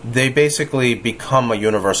they basically become a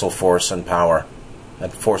universal force and power, a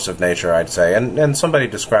force of nature, I'd say. And somebody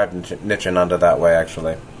described Nityananda that way,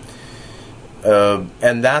 actually.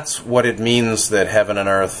 And that's what it means that heaven and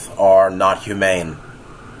earth are not humane.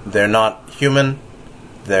 They're not human.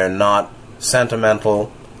 They're not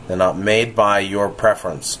sentimental. They're not made by your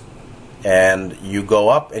preference. And you go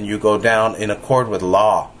up and you go down in accord with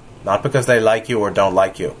law, not because they like you or don't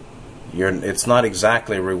like you. It's not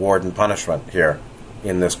exactly reward and punishment here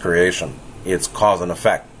in this creation. It's cause and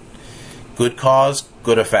effect. Good cause,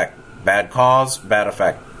 good effect. Bad cause, bad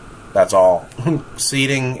effect. That's all.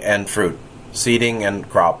 Seeding and fruit. Seeding and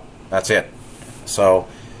crop. That's it. So,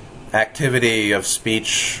 activity of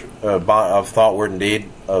speech, of thought, word, and deed,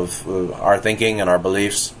 of our thinking and our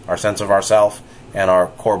beliefs, our sense of ourself, and our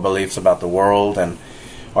core beliefs about the world, and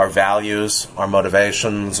our values, our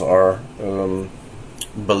motivations, our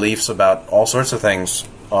beliefs about all sorts of things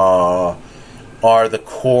are the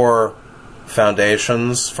core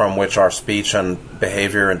foundations from which our speech and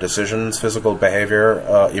behavior and decisions, physical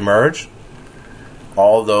behavior, emerge,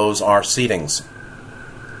 all those are seedings.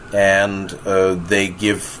 And they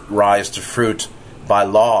give rise to fruit by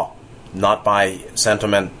law, not by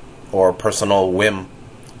sentiment or personal whim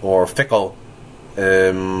or fickle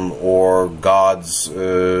or God's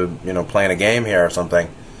playing a game here or something.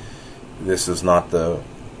 This is not there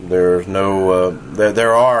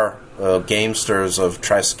are gamesters of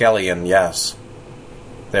Triskelion, yes.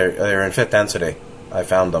 They're in fifth density. I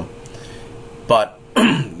found them. But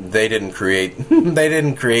they didn't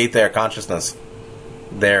create their consciousness.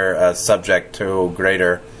 They're subject to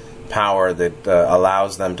greater power that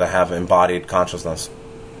allows them to have embodied consciousness.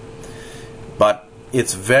 But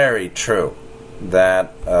it's very true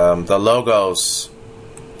that the logos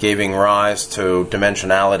giving rise to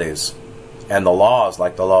dimensionalities and the laws,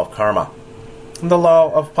 like the law of karma, and the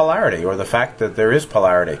law of polarity, or the fact that there is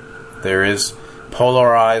polarity. There is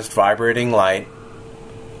polarized vibrating light,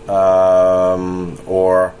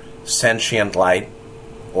 or sentient light,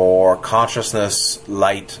 or consciousness,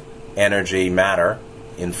 light, energy, matter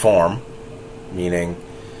in form, meaning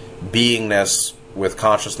beingness with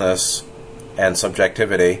consciousness and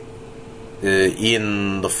subjectivity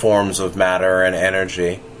in the forms of matter and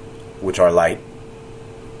energy, which are light,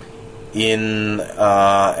 in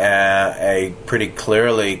a pretty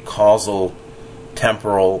clearly causal,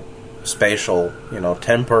 temporal, spatial,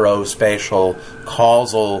 temporo-spatial,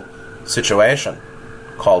 causal situation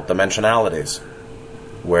called dimensionalities,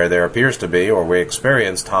 where there appears to be, or we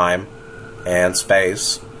experience time and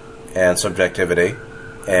space and subjectivity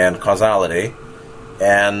and causality,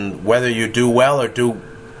 and whether you do well or do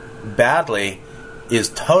badly is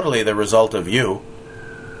totally the result of you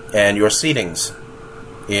and your seedings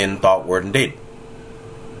in thought, word, and deed.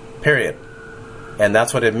 Period. And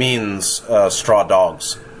that's what it means, straw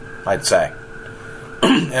dogs, I'd say.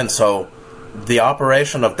 And so the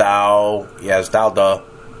operation of Tao, as Tao De,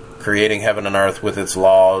 creating heaven and earth with its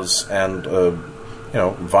laws and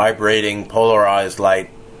vibrating polarized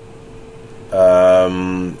light,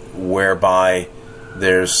 whereby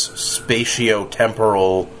there's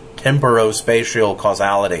temporo-spatial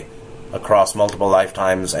causality across multiple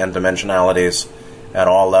lifetimes and dimensionalities at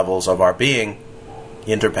all levels of our being,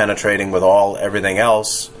 interpenetrating with everything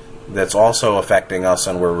else that's also affecting us,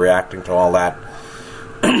 and we're reacting to all that.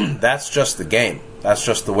 That's just the game. That's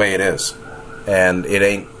just the way it is. And it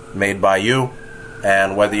ain't made by you.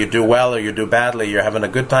 And whether you do well or you do badly, you're having a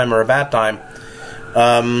good time or a bad time,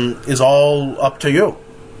 is all up to you.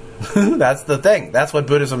 That's the thing. That's what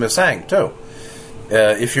Buddhism is saying, too.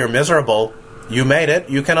 If you're miserable, you made it,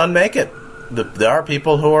 you can unmake it. There are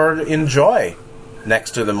people who are in joy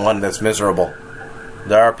next to the one that's miserable.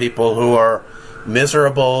 There are people who are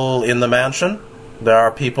miserable in the mansion. There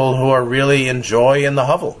are people who are really in joy in the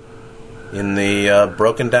hovel, in the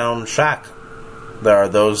broken down shack. There are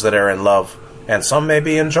those that are in love, and some may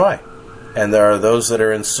be in joy. And there are those that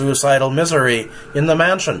are in suicidal misery in the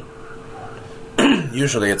mansion.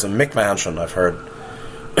 Usually it's a McMansion, I've heard.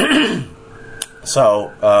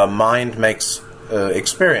 So, mind makes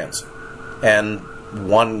experience. And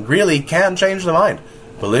one really can change the mind.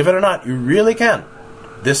 Believe it or not, you really can.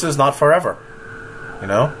 This is not forever.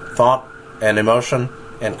 Thought and emotion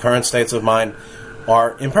and current states of mind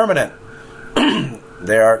are impermanent.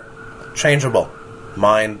 They are changeable.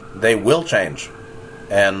 Mind, they will change.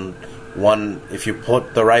 And if you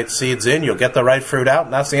put the right seeds in, you'll get the right fruit out,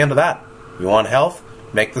 and that's the end of that. You want health?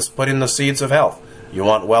 Put in the seeds of health. You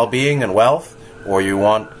want well-being and wealth, or you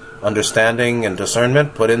want understanding and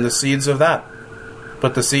discernment? Put in the seeds of that.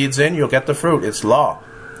 Put the seeds in, you'll get the fruit. It's law.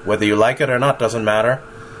 Whether you like it or not doesn't matter.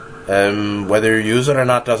 Whether you use it or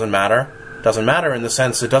not doesn't matter. Doesn't matter in the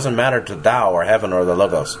sense it doesn't matter to Tao or heaven or the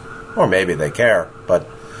Logos. Or maybe they care, but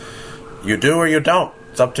you do or you don't.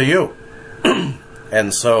 It's up to you.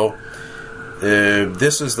 And so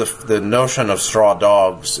this is the notion of straw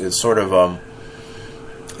dogs. Is sort of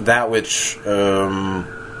that which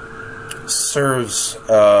serves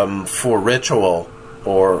for ritual,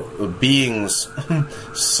 or beings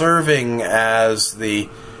serving as the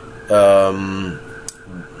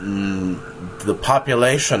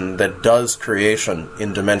population that does creation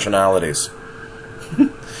in dimensionalities.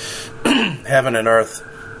 Heaven and earth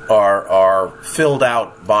are filled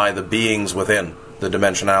out by the beings within the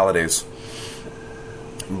dimensionalities.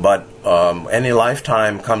 But any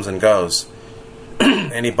lifetime comes and goes.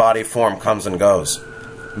 Any body form comes and goes.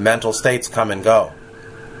 Mental states come and go.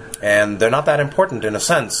 And they're not that important in a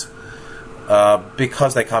sense,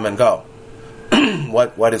 because they come and go.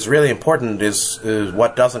 What is really important is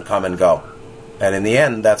what doesn't come and go. And in the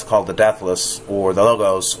end, that's called the deathless, or the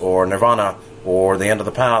logos, or nirvana, or the end of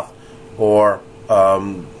the path, or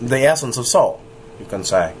the essence of soul, you can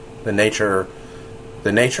say. The nature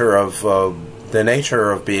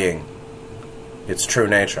of being, its true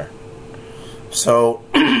nature. So,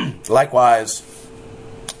 likewise,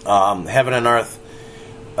 heaven and earth,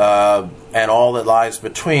 and all that lies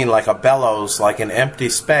between, like a bellows, like an empty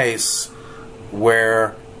space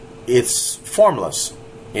where it's formless.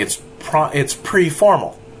 It's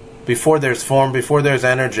pre-formal. Before there's form, before there's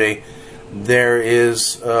energy, there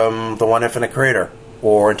is the one infinite creator,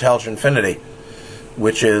 or intelligent infinity,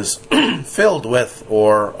 which is filled with,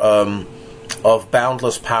 or of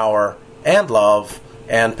boundless power and love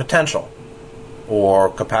and potential, or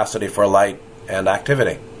capacity for light and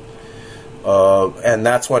activity. And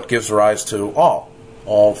that's what gives rise to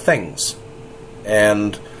all things.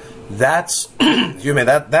 And that's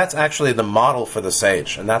that's actually the model for the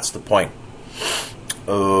sage, and that's the point.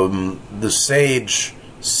 The sage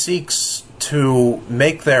seeks to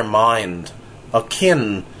make their mind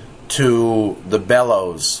akin to the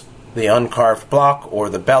bellows, the uncarved block, or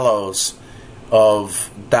the bellows of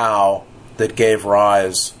Tao that gave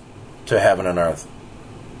rise to heaven and earth.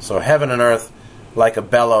 So heaven and earth, like a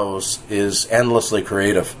bellows, is endlessly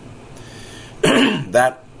creative.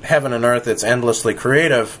 That heaven and earth that's endlessly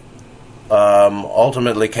creative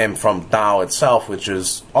ultimately came from Tao itself, which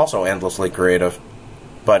is also endlessly creative,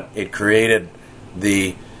 but it created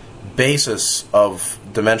the basis of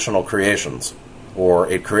dimensional creations, or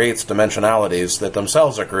it creates dimensionalities that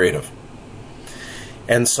themselves are creative.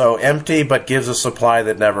 And so empty, but gives a supply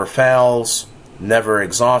that never fails, never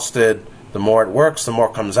exhausted. The more it works, the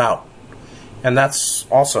more comes out. And that's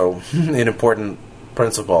also an important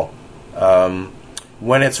principle.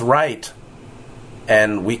 When it's right,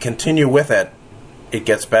 and we continue with it, it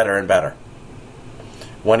gets better and better.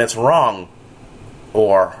 When it's wrong,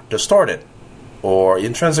 or distorted, or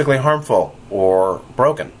intrinsically harmful, or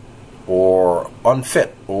broken, or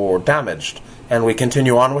unfit, or damaged, and we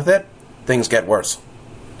continue on with it, things get worse.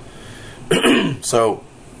 So,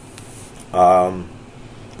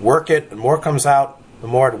 work it, and more comes out. The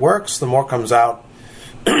more it works, the more comes out.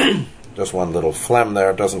 Just one little phlegm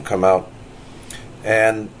there, doesn't come out.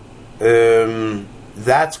 And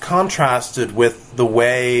that's contrasted with the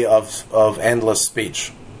way of endless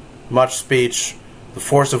speech. Much speech, the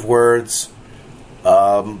force of words,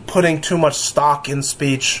 putting too much stock in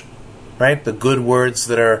speech, right? The good words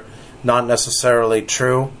that are not necessarily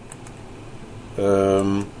true.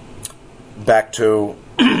 Back to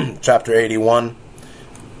chapter 81.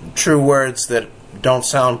 True words that don't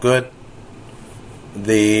sound good.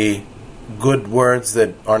 The good words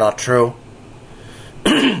that are not true.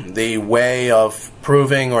 The way of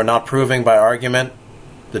proving or not proving by argument.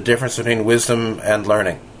 The difference between wisdom and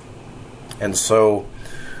learning. And so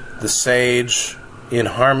the sage, in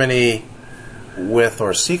harmony with,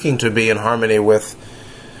 or seeking to be in harmony with,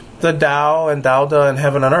 the Tao and Taoda and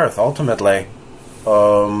heaven and earth, ultimately,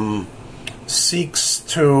 seeks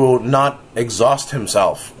to not exhaust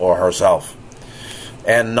himself or herself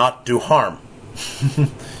and not do harm.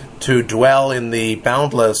 To dwell in the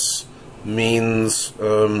boundless means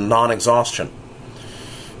non-exhaustion.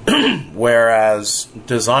 Whereas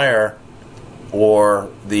desire, or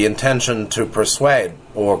the intention to persuade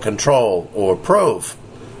or control or prove,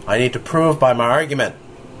 I need to prove by my argument.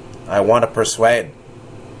 I want to persuade.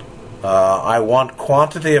 I want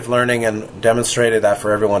quantity of learning and demonstrated that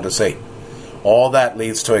for everyone to see. All that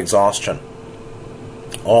leads to exhaustion.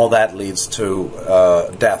 All that leads to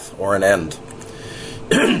death or an end.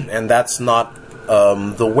 And that's not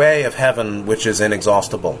the way of heaven, which is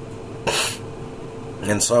inexhaustible.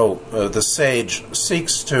 And so the sage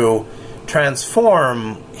seeks to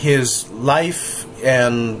transform his life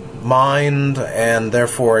and mind, and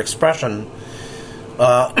therefore expression,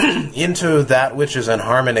 into that which is in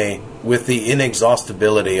harmony with the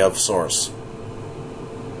inexhaustibility of Source.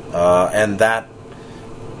 And that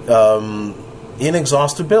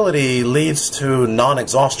inexhaustibility leads to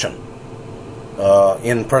non-exhaustion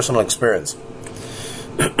in personal experience.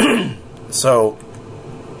 So,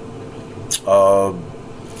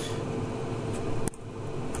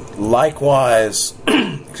 likewise,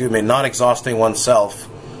 not exhausting oneself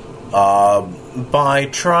by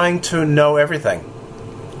trying to know everything.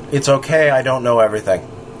 It's okay, I don't know everything.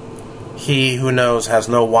 He who knows has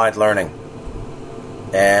no wide learning.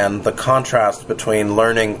 And the contrast between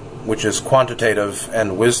learning, which is quantitative,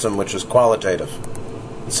 and wisdom, which is qualitative.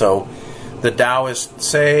 So, the Taoist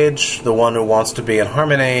sage, the one who wants to be in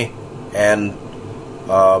harmony and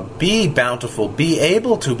be bountiful, be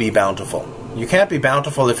able to be bountiful. You can't be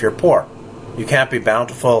bountiful if you're poor. You can't be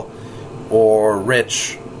bountiful or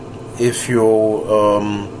rich if you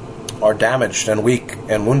are damaged and weak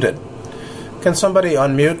and wounded. Can somebody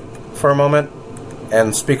unmute for a moment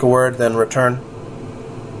and speak a word, then return?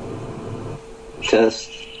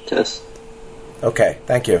 Test. Okay,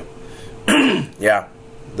 thank you. Yeah,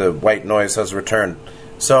 the white noise has returned.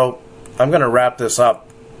 So, I'm going to wrap this up.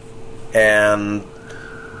 And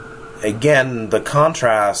again, the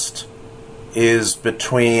contrast is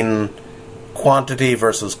between quantity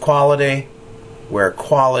versus quality, where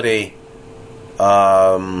quality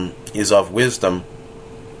is of wisdom.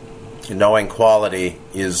 Knowing quality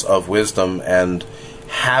is of wisdom, and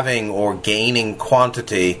having or gaining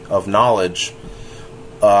quantity of knowledge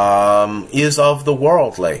is of the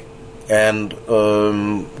worldly and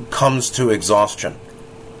comes to exhaustion,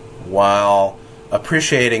 while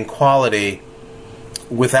appreciating quality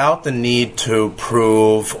without the need to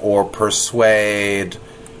prove or persuade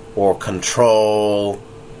or control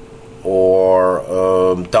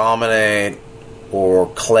or dominate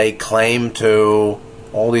or lay claim to,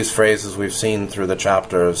 all these phrases we've seen through the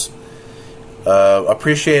chapters.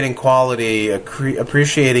 Appreciating quality,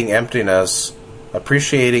 appreciating emptiness,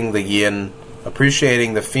 appreciating the yin,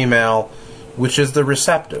 appreciating the female, which is the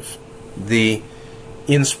receptive, the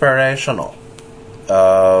inspirational,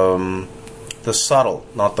 the subtle,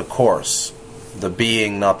 not the coarse, the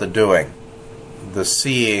being, not the doing, the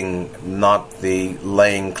seeing, not the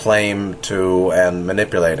laying claim to and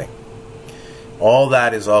manipulating. All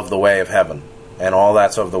that is of the way of heaven, and all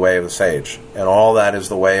that's of the way of the sage, and all that is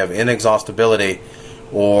the way of inexhaustibility,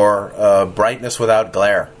 or brightness without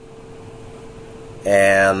glare.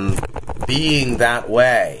 And being that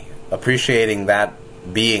way, appreciating that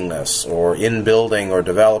beingness, or inbuilding or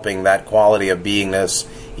developing that quality of beingness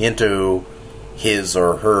into his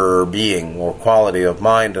or her being, or quality of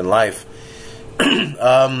mind and life,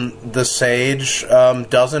 the sage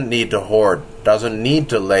doesn't need to hoard, doesn't need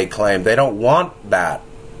to lay claim. They don't want that.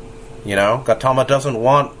 You know, Gautama doesn't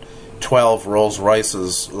want 12 Rolls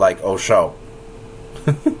Royces like Osho.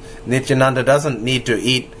 Nityananda doesn't need to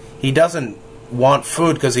eat. He doesn't want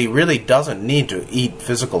food because he really doesn't need to eat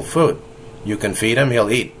physical food. You can feed him, he'll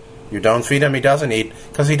eat. You don't feed him, he doesn't eat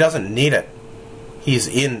because he doesn't need it. He's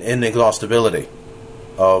in inexhaustibility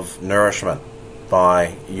of nourishment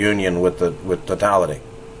by union with totality.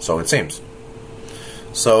 So it seems.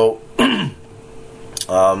 So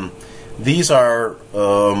these are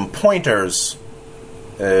pointers,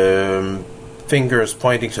 fingers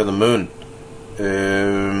pointing to the moon,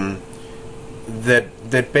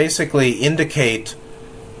 that basically indicate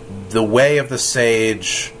the way of the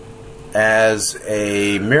sage as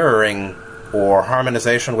a mirroring or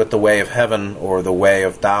harmonization with the way of heaven, or the way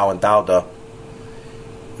of Tao and Tao De.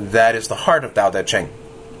 That is the heart of Tao Te Ching.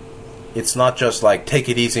 It's not just like, take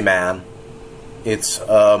it easy, man. It's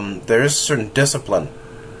there is a certain discipline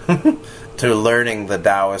to learning the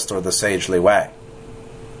Taoist or the sagely way.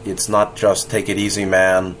 It's not just take it easy,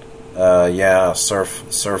 man.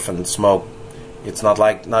 Surf and smoke. It's not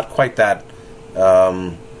quite that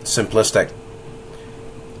simplistic.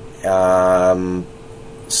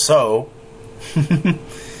 So,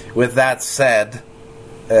 with that said,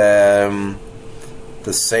 the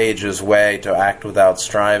sage's way to act without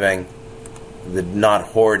striving, the not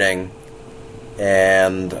hoarding,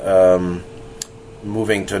 and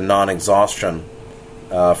moving to non-exhaustion.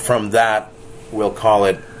 From that, we'll call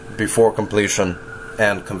it before completion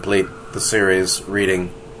and complete the series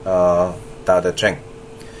reading Tao Te Ching.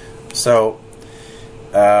 So,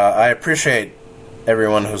 I appreciate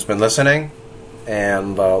everyone who's been listening,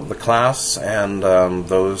 and the class, and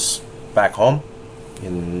those back home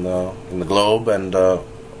in the globe and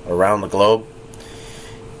around the globe.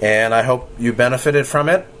 And I hope you benefited from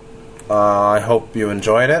it. I hope you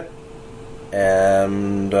enjoyed it.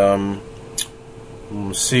 And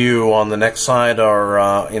see you on the next side,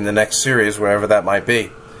 or in the next series, wherever that might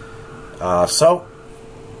be. So,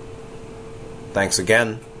 thanks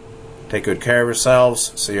again. Take good care of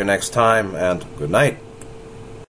yourselves. See you next time, and good night.